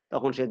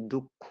 তখন সে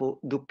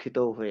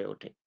দুঃখিতও হয়ে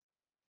ওঠে।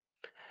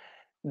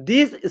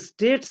 দিস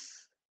স্টেটস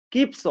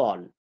কিপস অন,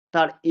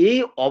 তার এই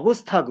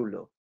অবস্থাগুলো,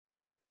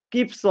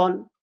 কিপস অন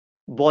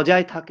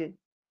বজায় থাকে,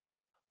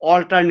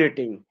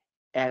 অল্টারনেটিং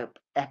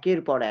একের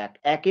পর এক,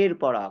 একের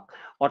পর এক,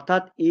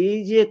 অর্থাৎ এই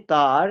যে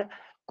তার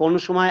কোনো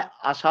সময়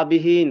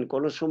আশাবিহীন,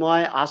 কোনো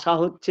সময় আশা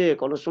হচ্ছে,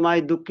 কোনো সময়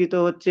দুঃখিত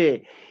হচ্ছে,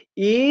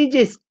 এই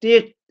যে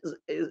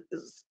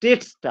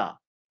স্টেটসটা,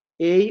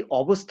 এই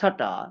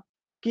অবস্থাটা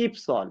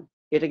কিপস অন,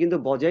 এটা কিন্তু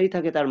বজায়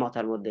থাকে তার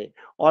মাথার মধ্যে,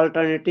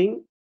 alternating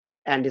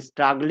and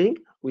struggling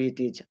with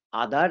each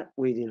other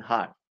within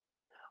হার,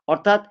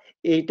 অর্থাৎ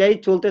এইটাই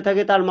চলতে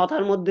থাকে তার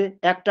মাথার মধ্যে,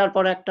 একটার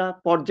পর একটা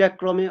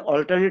পর্যায়ক্রমে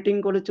অল্টারনেটিং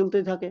করে চলতে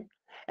থাকে,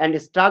 অ্যান্ড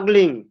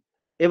স্ট্রাগলিং,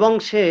 এবং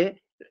সে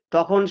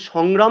তখন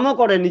সংগ্রামও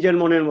করে নিজের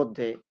মনের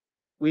মধ্যে,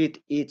 উইথ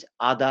ইচ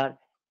আদার,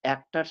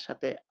 একটার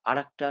সাথে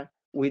আরেকটার,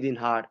 উইদিন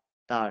হার,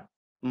 তার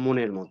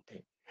মনের মধ্যে,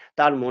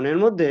 তার মনের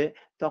মধ্যে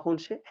তখন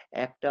সে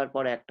একটার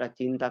পর একটা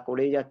চিন্তা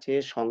করেই যাচ্ছে,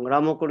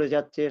 সংগ্রামও করে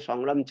যাচ্ছে,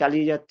 সংগ্রাম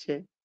চালিয়ে যাচ্ছে।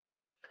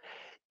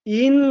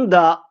 ইন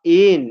দ্য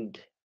এন্ড,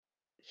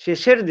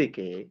 শেষের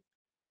দিকে,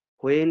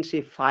 when she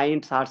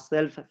finds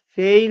herself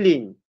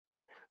failing,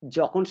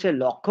 যখন সে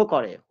লক্ষ্য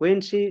করে, when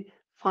she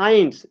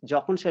finds,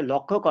 যখন সে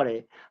লক্ষ্য করে,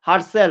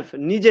 herself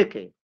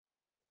নিজেকে,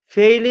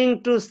 failing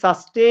to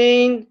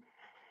sustain,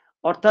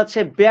 অর্থাৎ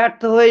সে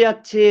ব্যর্থ হয়ে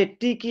যাচ্ছে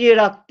টিকিয়ে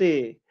রাখতে,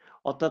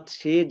 অর্থাৎ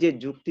সে যে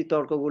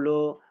যুক্তিতর্কগুলো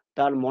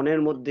তার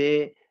মনের মধ্যে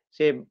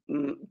সে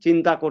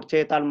চিন্তা করছে,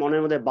 তার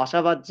মনের মধ্যে বাসা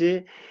বাঁধছে,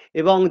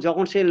 এবং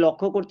যখন সে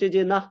লক্ষ্য করছে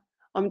যে না,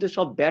 আমি তো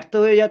সব ব্যর্থ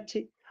হয়ে যাচ্ছি,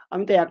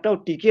 আমি তো একটাও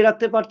টিকিয়ে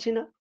রাখতে পারছি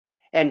না,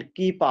 অ্যান্ড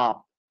কিপ আপ,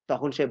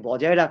 তখন সে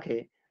বজায় রাখে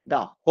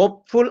দ্য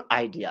হোপফুল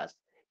আইডিয়াস,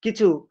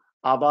 কিছু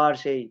আবার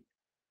সেই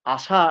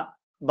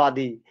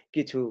আশাবাদী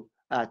কিছু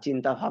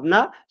চিন্তা ভাবনা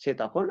সে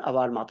তখন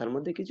আবার মাথার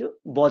মধ্যে কিছু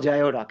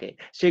বজায়ও রাখে,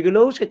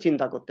 সেগুলোও সে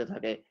চিন্তা করতে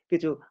থাকে,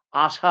 কিছু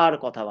আশার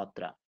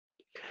কথাবার্তা।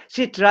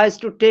 she tries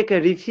to take a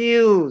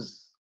refuge,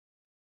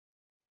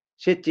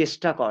 সে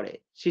চেষ্টা করে,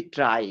 she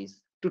tries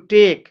to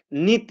take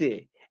নিতে,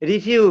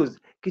 রিফিউজ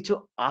কিছু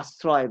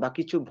আশ্রয় বা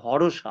কিছু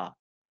ভরসা,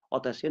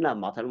 অর্থাৎ সে না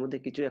মাথার মধ্যে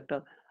কিছু একটা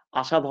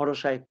আশা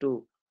ভরসা একটু,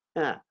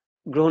 হ্যাঁ,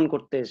 গ্রহণ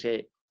করতে সে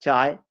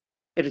চায়,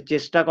 একটু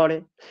চেষ্টা করে।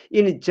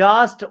 ইন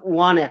জাস্ট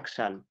ওয়ান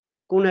অ্যাকশন,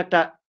 কোন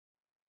একটা,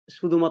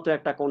 শুধুমাত্র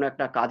একটা কোনো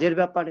একটা কাজের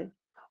ব্যাপারে,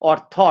 অর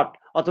থট,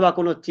 অথবা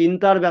কোনো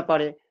চিন্তার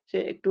ব্যাপারে সে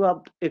একটু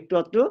একটু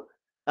একটু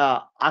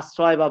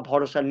আশ্রয় বা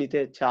ভরসা নিতে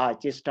চায়,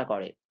 চেষ্টা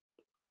করে।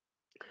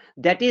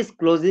 দ্যাট ইজ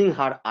ক্লোজিং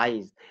হার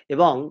আইজ,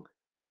 এবং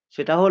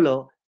সেটা হলো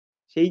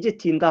সেই যে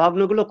চিন্তা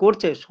ভাবনাগুলো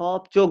করছে সব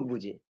চোখ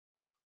বুজে,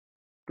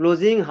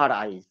 ক্লোজিং হার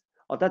আইজ,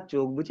 অর্থাৎ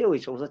চোখ বুজে ওই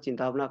সমস্ত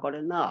চিন্তা ভাবনা করে,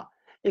 না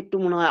একটু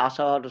মনে হয়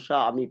আশা ভরসা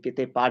আমি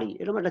পেতে পারি,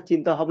 এরকম একটা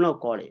চিন্তা ভাবনাও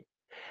করে।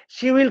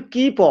 শি উইল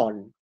কিপ অন,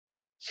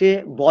 সে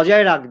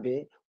বজায় রাখবে,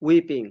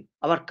 উইপিং,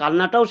 আবার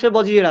কান্নাটাও সে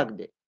বজিয়ে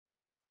রাখবে,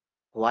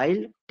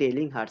 while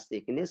telling her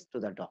sickness to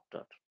the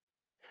doctor.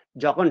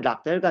 যখন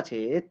ডাক্তারের কাছে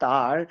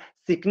তার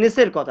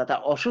সিকনেসের কথা,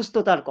 তার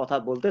অসুস্থতার কথা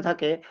বলতে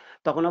থাকে,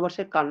 তখন আবার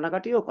সে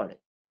কান্নাকাটিও করে।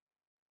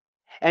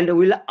 and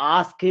will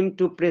ask him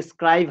to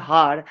prescribe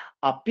her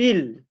a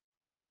pill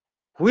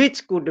which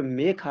could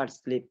make her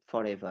sleep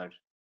forever.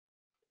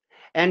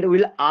 and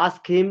will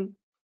ask him,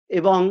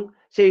 এবং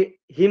সে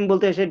হিম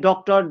বলতে সে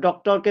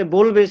ডক্টরকে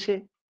বলবে সে,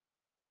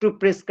 টু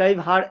প্রেসক্রাইব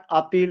হার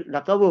আপিল,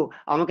 ডাক্তারবাবু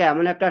আমাকে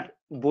এমন একটা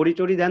বড়ি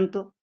টড়ি দেন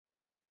তো,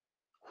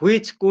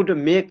 which could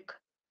make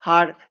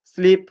her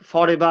slip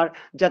for ever,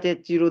 যাতে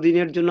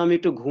চিরদিনের জন্য আমি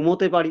একটু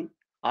ঘুমোতে পারি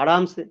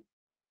আরামসে।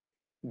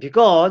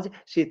 Because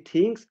she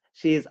thinks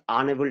she is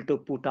unable to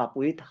put up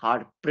with her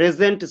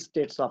present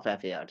states of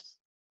affairs.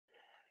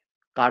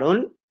 কারণ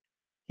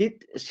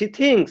শি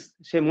থিঙ্কস,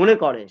 সে মনে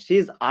করে, she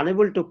is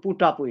unable to put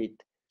up with,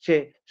 সে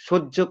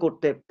সহ্য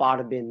করতে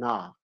পারবে না,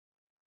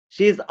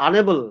 শি ইজ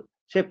আনএবল,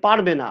 সে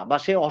পারবে না বা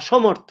সে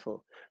অসমর্থ,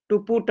 টু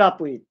পুট আপ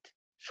উইথ,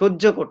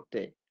 সহ্য করতে,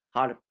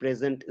 হার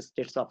প্রেজেন্ট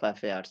স্টেটস অফ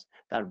অ্যাফেয়ার্স,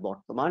 তার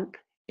বর্তমান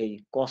এই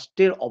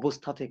কষ্টের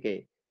অবস্থা থেকে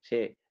সে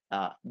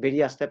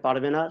বেরিয়ে আসতে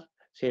পারবে না,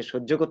 সে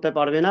সহ্য করতে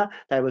পারবে না।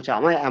 তাই বলছে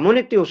আমায় এমন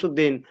একটি ওষুধ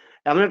দিন,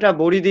 এমন একটা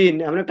বড়ি দিন,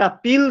 এমন একটা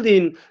পিল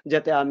দিন,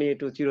 যাতে আমি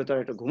একটু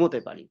চিরতরে একটু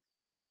ঘুমোতে পারি।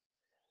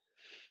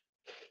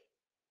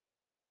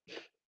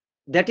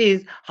 That is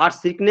her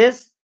sickness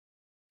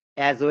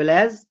as well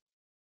as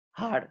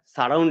her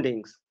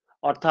surroundings,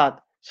 অর্থাৎ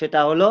সেটা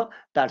হলো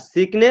তার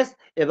সিকনেস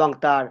এবং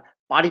তার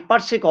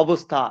পারিপার্শ্বিক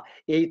অবস্থা,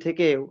 এই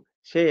থেকেও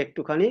সে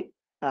একটুখানি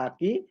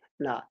কি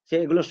না, সে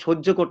এগুলো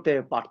সহ্য করতে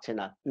পারছে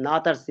না, না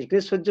তার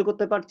সিকনেস সহ্য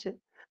করতে পারছে,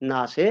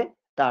 না সে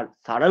তার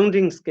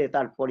সারাউন্ডিংসকে,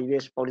 তার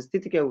পরিবেশ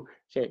পরিস্থিতিকেও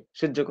সে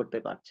সহ্য করতে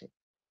পারছে।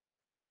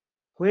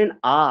 When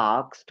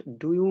asked,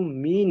 do you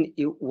mean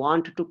you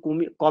want to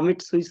commit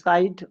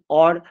suicide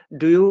or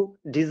do you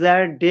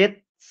desire death?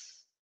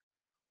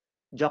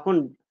 যখন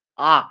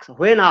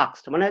when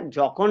asked মানে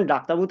যখন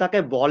ডাক্তারবাবু তাকে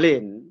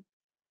বলেন,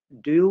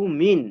 do you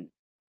mean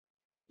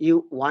you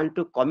want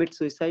to commit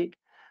suicide,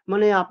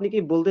 মানে আপনি কি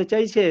বলতে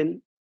চাইছেন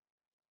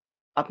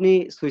আপনি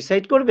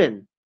সুইসাইড করবেন,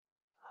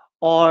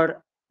 or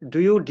do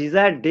you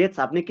desire death,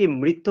 আপনি কি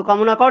মৃত্যু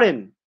কামনা করেন?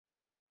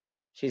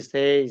 She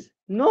says,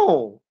 no,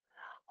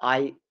 I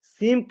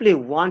simply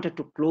want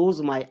to close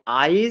my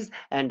eyes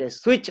and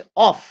switch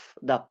off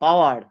the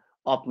power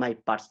of my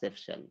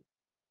perception.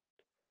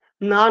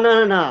 না না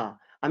না না,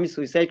 আমি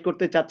সুইসাইড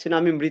করতে চাচ্ছি না,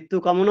 আমি মৃত্যু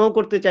কামনাও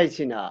করতে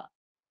চাইছি না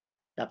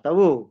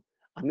ডাক্তারবাবু,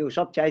 আমি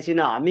ওসব চাইছি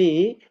না, আমি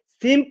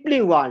সিম্পলি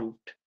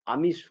ওয়ান্ট,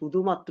 আমি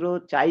শুধুমাত্র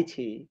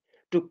চাইছি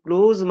টু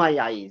ক্লোজ মাই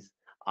আইজ,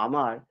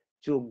 আমার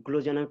চোখগুলো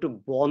যেন একটু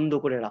বন্ধ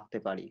করে রাখতে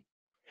পারি,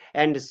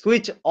 and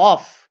switch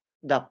off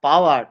the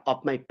power of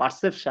my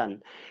perception,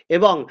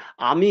 এবং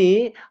আমি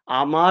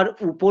আমার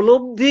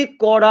উপলব্ধি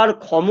করার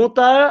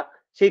ক্ষমতা,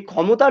 সেই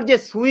ক্ষমতার যে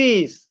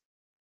সুইচ,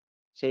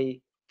 সেই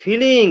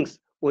ফিলিংস,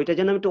 ওইটা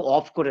যেন আমি একটু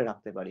অফ করে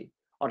রাখতে পারি,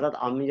 অর্থাৎ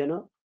আমি যেন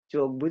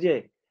চোখ বুঝে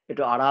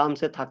একটু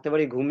আরামসে থাকতে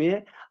পারি ঘুমিয়ে,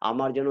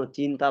 আমার যেন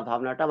চিন্তা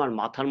ভাবনাটা আমার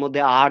মাথার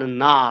মধ্যে আর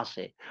না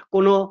আসে,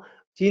 কোনো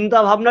চিন্তা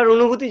ভাবনার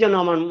অনুভূতি যেন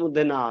আমার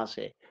মধ্যে না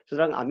আসে,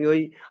 সুতরাং আমি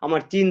ওই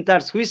আমার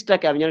চিন্তার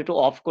সুইচটাকে আমি যেন একটু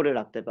অফ করে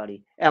রাখতে পারি,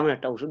 এমন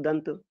একটা ওষুধ দেন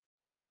তো।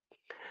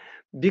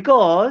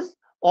 Because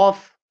of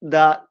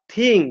the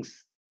things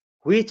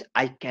which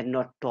I can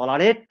not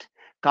tolerate,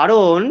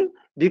 কারণ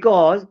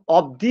বিকজ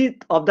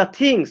অফ দ্য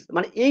থিংস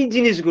মানে এই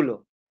জিনিসগুলো,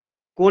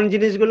 কোন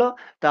জিনিসগুলো,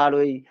 তার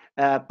ওই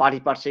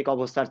পারিপার্শ্বিক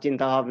অবস্থার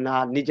চিন্তা ভাবনা,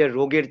 নিজের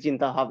রোগের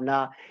চিন্তা ভাবনা,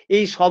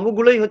 এই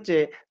সবগুলোই হচ্ছে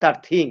তার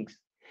থিংস,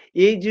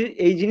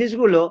 এই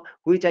জিনিসগুলো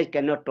which I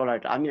can not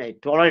tolerate, আমি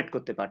টলারেট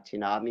করতে পারছি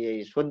না, আমি এই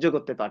সহ্য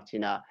করতে পারছি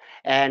না,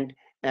 অ্যান্ড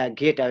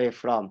গেট অ্যাওয়ে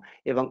ফ্রম,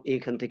 এবং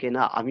এইখান থেকে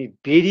না আমি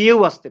বেরিয়েও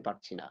আসতে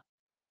পারছি না।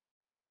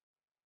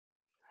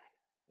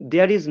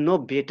 There is no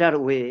better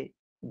way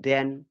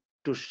than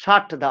to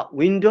shut the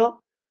window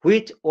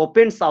which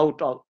opens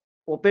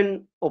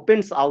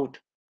out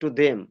to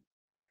them.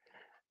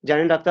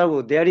 জানেন ডাক্তারবাবু,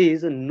 there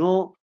is no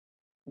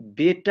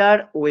better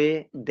way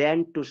than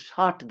to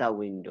shut the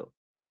window,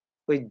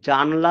 ওই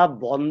জানলা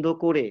বন্ধ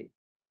করে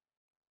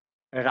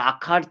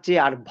রাখার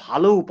চেয়ে আর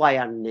ভালো উপায়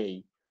আর নেই,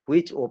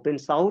 which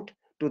opens out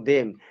to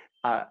them,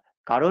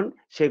 কারণ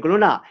সেগুলো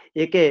না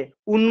একে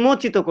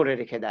উন্মোচিত করে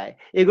রেখে দেয়,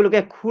 এগুলোকে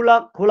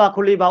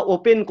খোলাখুলি বা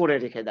ওপেন করে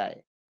রেখে দেয়।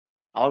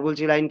 আবার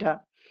বলছি লাইনটা,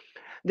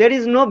 there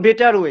is no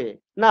better way,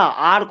 না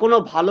আর কোনো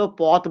ভালো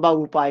পথ বা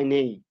উপায়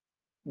নেই,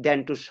 than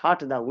to shut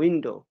the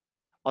window,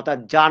 অর্থাৎ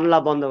জানলা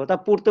বন্ধ করে। তা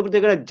পড়তে পড়তে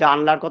গেলে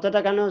জানলার কথাটা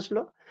কেন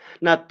আসলো,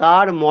 না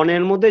তার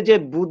মনের মধ্যে যে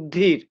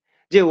বুদ্ধির,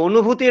 যে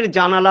অনুভূতির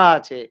জানালা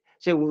আছে,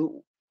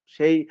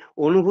 সেই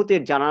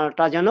অনুভূতির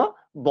জানালাটা যেন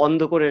বন্ধ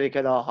করে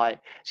রেখে দেওয়া হয়,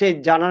 সেই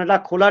জানালাটা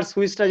খোলার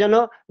সুইচটা যেন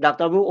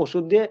ডাক্তারবাবু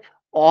ওষুধ দিয়ে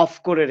অফ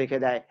করে রেখে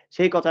দেয়,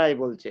 সেই কথাই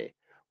বলছে,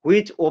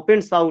 which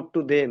opens out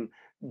to them,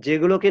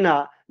 যেগুলো কিনা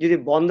যদি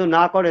বন্ধ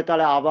না করে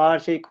তাহলে আবার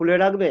সেই খুলে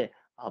রাখবে,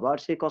 আবার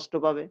সেই কষ্ট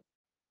পাবে।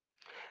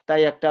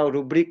 তাই একটা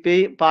রুব্রিক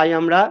পাই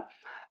আমরা,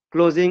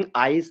 ক্লোজিং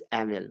আইস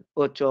অ্যামেল,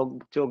 ও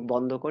চোখ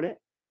বন্ধ করে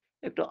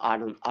একটু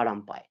আরাম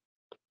পায়।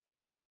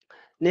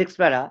 নেক্সট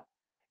প্যারা,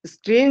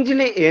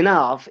 strangely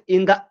enough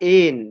in the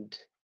end,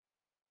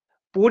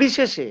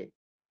 পরিশেষে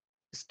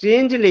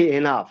স্ট্রেঞ্জলি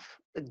এনাফ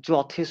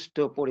যথেষ্ট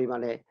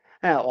পরিমাণে,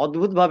 হ্যাঁ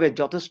অদ্ভুতভাবে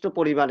যথেষ্ট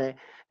পরিমাণে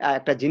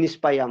একটা জিনিস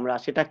পাই আমরা,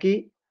 সেটা কি?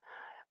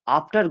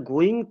 After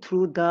going through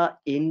the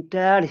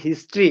entire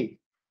history,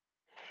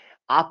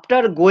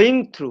 after going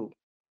through,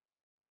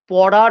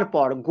 পড়ার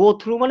পর, গো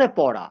থ্রু মানে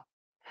পড়া,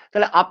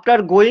 তাহলে আফটার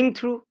গোয়িং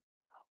থ্রু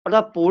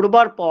অর্থাৎ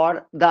পড়বার পর,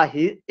 দ্য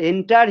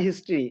এন্টায়ার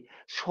হিস্ট্রি,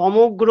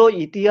 সমগ্র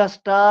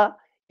ইতিহাসটা,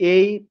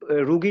 এই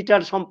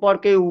রুগীটার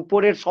সম্পর্কে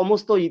উপরের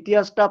সমস্ত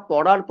ইতিহাসটা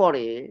পড়ার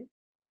পরে,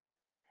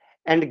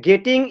 and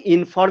getting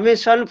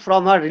information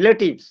from her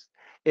relatives,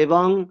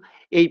 এবং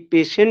এই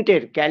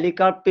পেশেন্টের,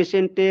 ক্যালিকার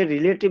পেশেন্টের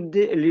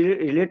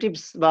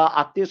রিলেটিভস বা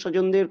আত্মীয়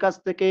স্বজনদের কাছ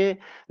থেকে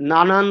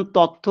নানান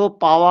তথ্য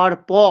পাওয়ার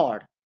পর,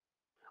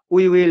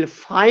 উই উইল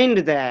ফাইন্ড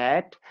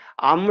দ্যাট,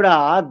 আমরা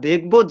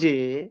দেখব যে,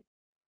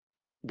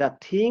 the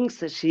things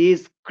she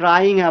is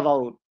crying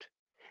about,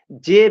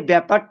 যে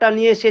ব্যাপারটা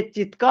নিয়ে সে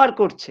চিৎকার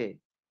করছে,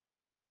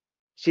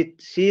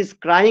 শি ইজ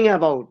ক্রাইং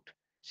অ্যাবাউট,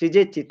 সে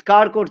যে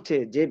চিৎকার করছে,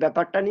 যে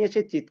ব্যাপারটা নিয়ে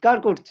সে চিৎকার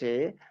করছে,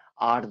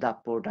 are the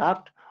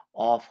product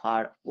of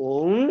her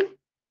own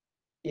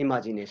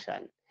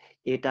imagination,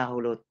 এটা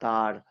হলো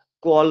তার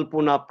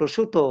কল্পনা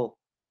প্রসূত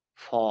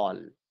ফল।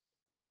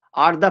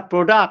 আর দ্য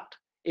প্রোডাক্ট,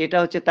 এটা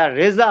হচ্ছে তার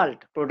রেজাল্ট,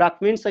 প্রোডাক্ট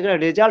মিনস এখানে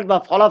রেজাল্ট বা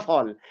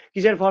ফলাফল,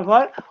 কিসের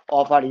ফলাফল?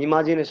 অফ আর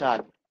ইমাজিনেশন,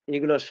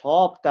 এগুলো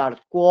সব তার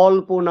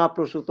কল্পনা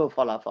প্রসূত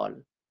ফলাফল।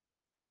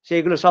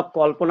 সেগুলো সব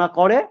কল্পনা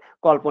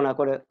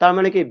করে, তার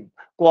মানে কি,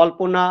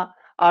 কল্পনা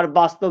আর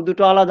বাস্তব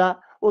দুটো আলাদা,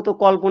 ও তো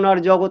কল্পনার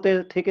জগতে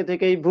থেকে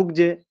থেকেই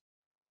ভুগছে।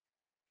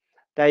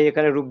 তাই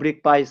এখানে rubric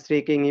pi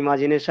স্ট্রিকিং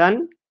imagination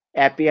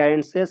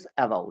appearances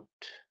about.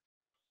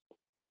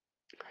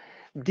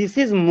 This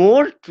is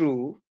more true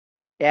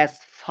as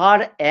far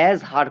as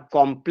her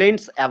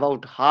complaints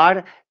about her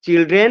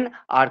children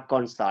are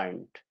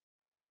concerned.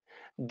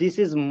 This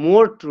is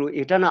more true,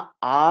 এটা না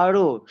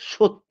আরো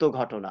সত্য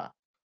ঘটনা।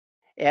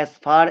 as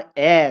far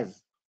as,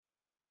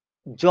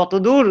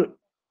 যতদূর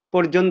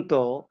পর্যন্ত,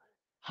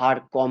 her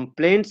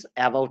complaints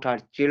about her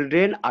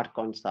children are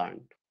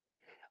concerned,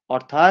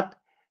 অর্থাৎ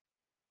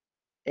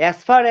as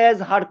far as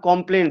her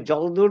complaint,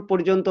 যতদূর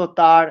পর্যন্ত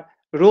তার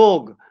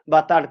রোগ বা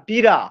তার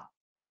পীড়া,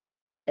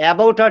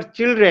 about her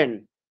children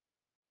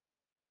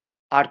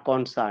R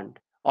concerned,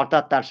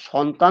 অর্থাৎ তার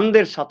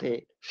সন্তানদের সাথে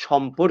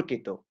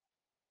সম্পর্কিত।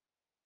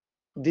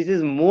 দিস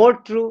ইজ মোর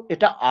ট্রু,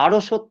 এটা আরো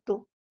সত্য।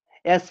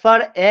 অ্যাজ ফার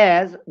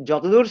অ্যাজ,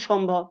 যতদূর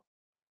সম্ভব,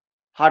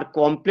 হার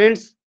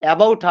কমপ্লেন্টস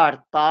অ্যাবাউট হার,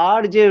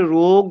 তার যে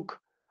রোগ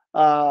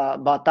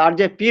বা তার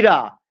যে পীড়া,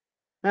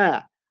 হ্যাঁ,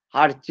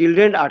 হার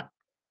চিলড্রেন আর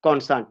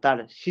কনসার্ন, তার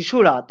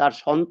শিশুরা, তার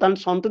সন্তান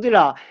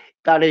সন্ততিরা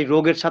তার এই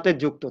রোগের সাথে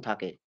যুক্ত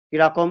থাকে।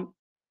 কিরকম?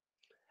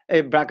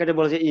 এই ব্র্যাকেটে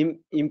বলেছে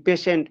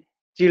ইমপেশেন্ট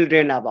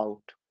চিলড্রেন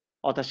অ্যাবাউট,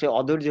 অর্থাৎ সে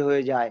অধৈর্য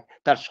হয়ে যায়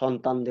তার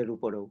সন্তানদের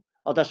উপরেও,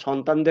 অর্থাৎ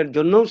সন্তানদের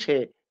জন্যও সে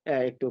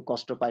একটু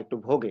কষ্ট পায়, একটু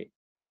ভোগে।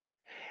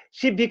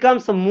 She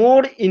becomes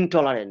more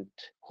intolerant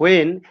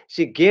when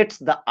she gets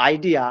the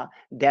idea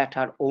that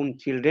her own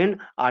children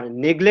are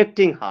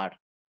neglecting her,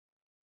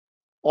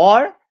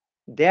 or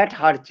that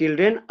her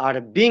children are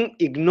being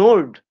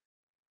ignored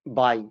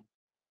by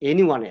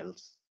anyone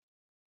else.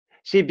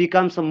 She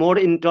becomes more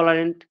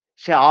intolerant,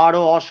 সে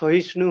আরো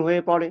অসহিষ্ণু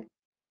হয়ে পড়ে।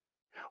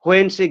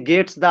 when she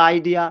gets the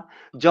idea,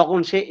 যখন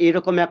সে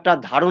এরকম একটা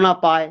ধারণা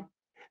পায়,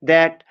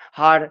 that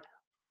her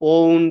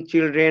own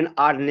children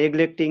are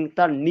neglecting,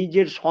 তার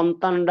নিজের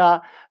সন্তানরা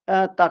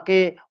তাকে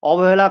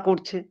অবহেলা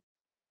করছে,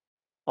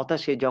 অর্থাৎ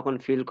সে যখন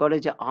ফিল করে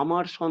যে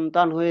আমার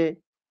সন্তান হয়ে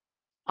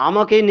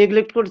আমাকেই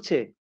নেগলেক্ট করছে,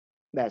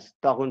 ব্যাস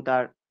তখন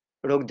তার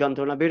রোগ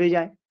যন্ত্রণা বেড়ে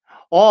যায়।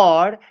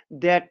 or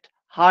that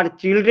her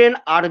children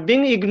are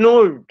being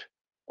ignored,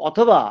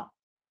 অথবা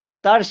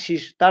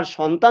তার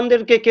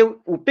সন্তানদেরকে কেউ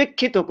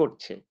উপেক্ষিত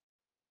করছে,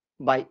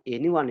 বাই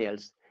এনিওয়ান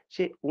এলস,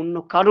 সে অন্য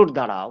কারোর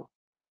দ্বারাও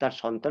তার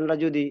সন্তানরা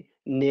যদি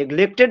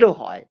নেগলেক্টেডও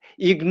হয়,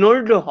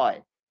 ইগনোরডও হয়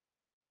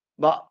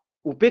বা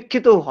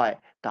উপেক্ষিতও হয়,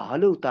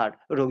 তাহলেও তার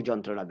রোগ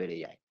যন্ত্রণা বেড়ে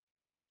যায়।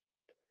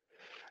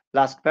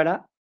 লাস্ট প্যারা,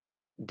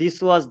 দিস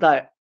ওয়াজ দ্য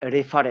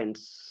রেফারেন্স,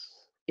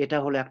 এটা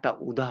হলো একটা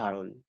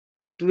উদাহরণ,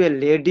 two a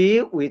lady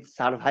with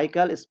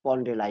cervical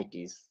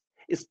spondylitis,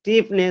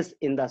 stiffness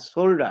in the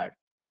shoulder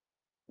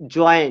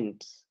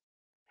Joints,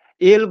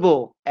 elbow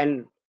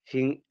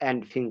and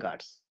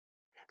fingers.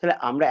 তাহলে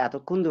আমরা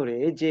এতক্ষণ ধরে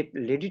যে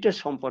লেডিটার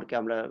সম্পর্কে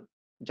আমরা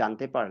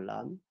জানতে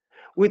পারলাম,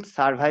 উইথ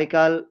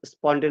সার্ভাইকাল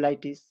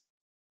স্পন্ডিলাইটিস,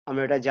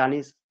 আমরা এটা জানি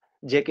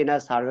যে কিনা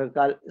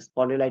সার্ভাইকাল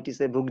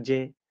স্পন্ডিলাইটিসে ভুগছে,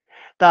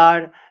 তার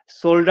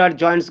শোল্ডার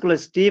জয়েন্টস গুলো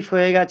স্টিফ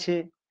হয়ে গেছে,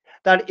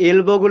 তার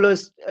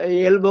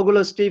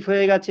এলবোগুলো স্টিফ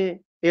হয়ে গেছে,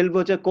 এলবো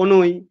হচ্ছে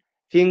কনুই,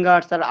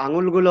 ফিঙ্গার্স তার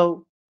আঙুলগুলো,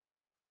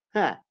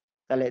 হ্যাঁ।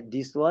 তাহলে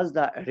দিস ওয়াজ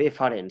দ্য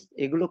রেফারেন্স,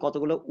 এগুলো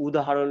কতগুলো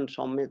উদাহরণ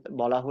সমেত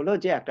বলা হলো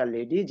যে একটা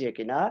লেডি যে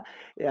কিনা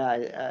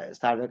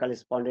cervical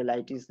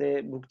স্পন্ডিলাইটিসে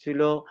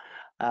ভুগছিল,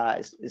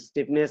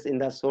 stiffness in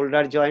the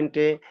shoulder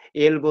জয়েন্টে,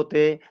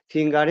 এলবোতে,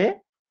 ফিঙ্গারে,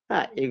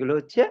 হ্যাঁ, এগুলো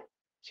হচ্ছে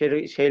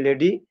সেই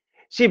lady.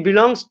 She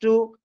belongs to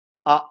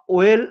a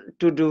well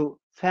to do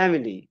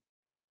family,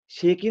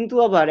 সে কিন্তু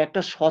আবার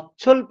একটা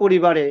সচ্ছল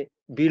পরিবারে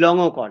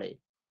বিলংও করে,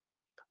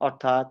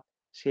 অর্থাৎ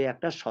সে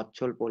একটা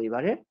সচ্ছল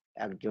পরিবারের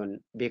একজন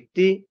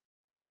ব্যক্তি,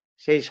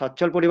 সেই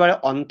সচ্ছল পরিবারে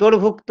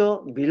অন্তর্ভুক্ত,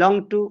 বিলং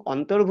টু,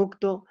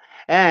 অন্তর্ভুক্ত,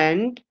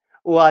 and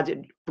was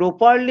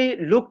properly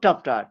looked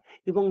after,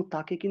 এবং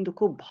তাকে কিন্তু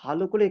খুব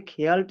ভালো করে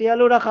খেয়াল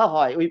টেয়ালও রাখা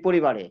হয় ওই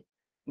পরিবারে।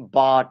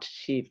 বাট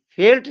শি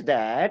ফেল্ট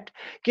দ্যাট,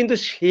 কিন্তু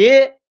সে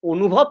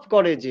অনুভব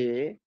করে যে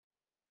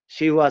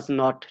she was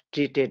not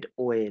treated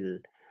well,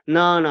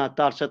 না না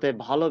তার সাথে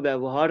ভালো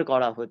ব্যবহার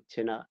করা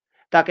হচ্ছে না,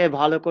 তাকে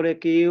ভালো করে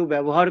কেউ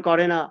ব্যবহার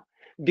করে না,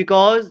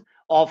 because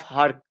of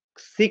her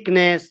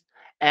sickness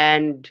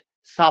and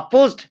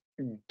supposed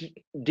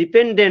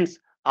dependence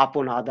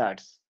upon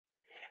others,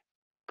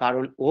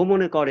 কারণ ও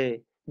মনে করে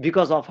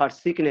বিকজ অফ হার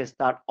সিকনেস,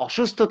 তার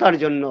অসুস্থতার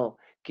জন্য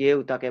কেউ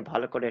তাকে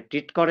ভালো করে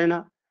ট্রিট করে না,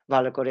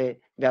 ভালো করে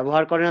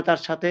ব্যবহার করে না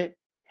তার সাথে,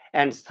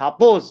 অ্যান্ড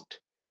সাপোজড,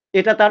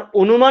 এটা তার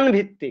অনুমান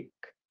ভিত্তিক,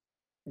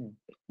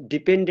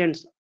 ডিপেন্ডেন্স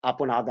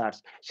আপন আদার্স,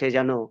 সে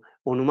যেন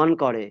অনুমান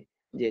করে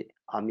যে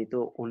আমি তো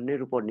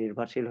অন্যের উপর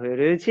নির্ভরশীল হয়ে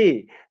রয়েছি,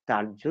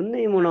 তার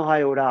জন্যই মনে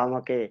হয় ওরা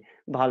আমাকে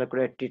ভালো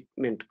করে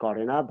ট্রিটমেন্ট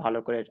করে না, ভালো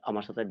করে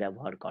আমার সাথে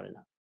ব্যবহার করে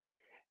না।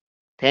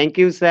 Thank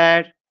you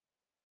sir.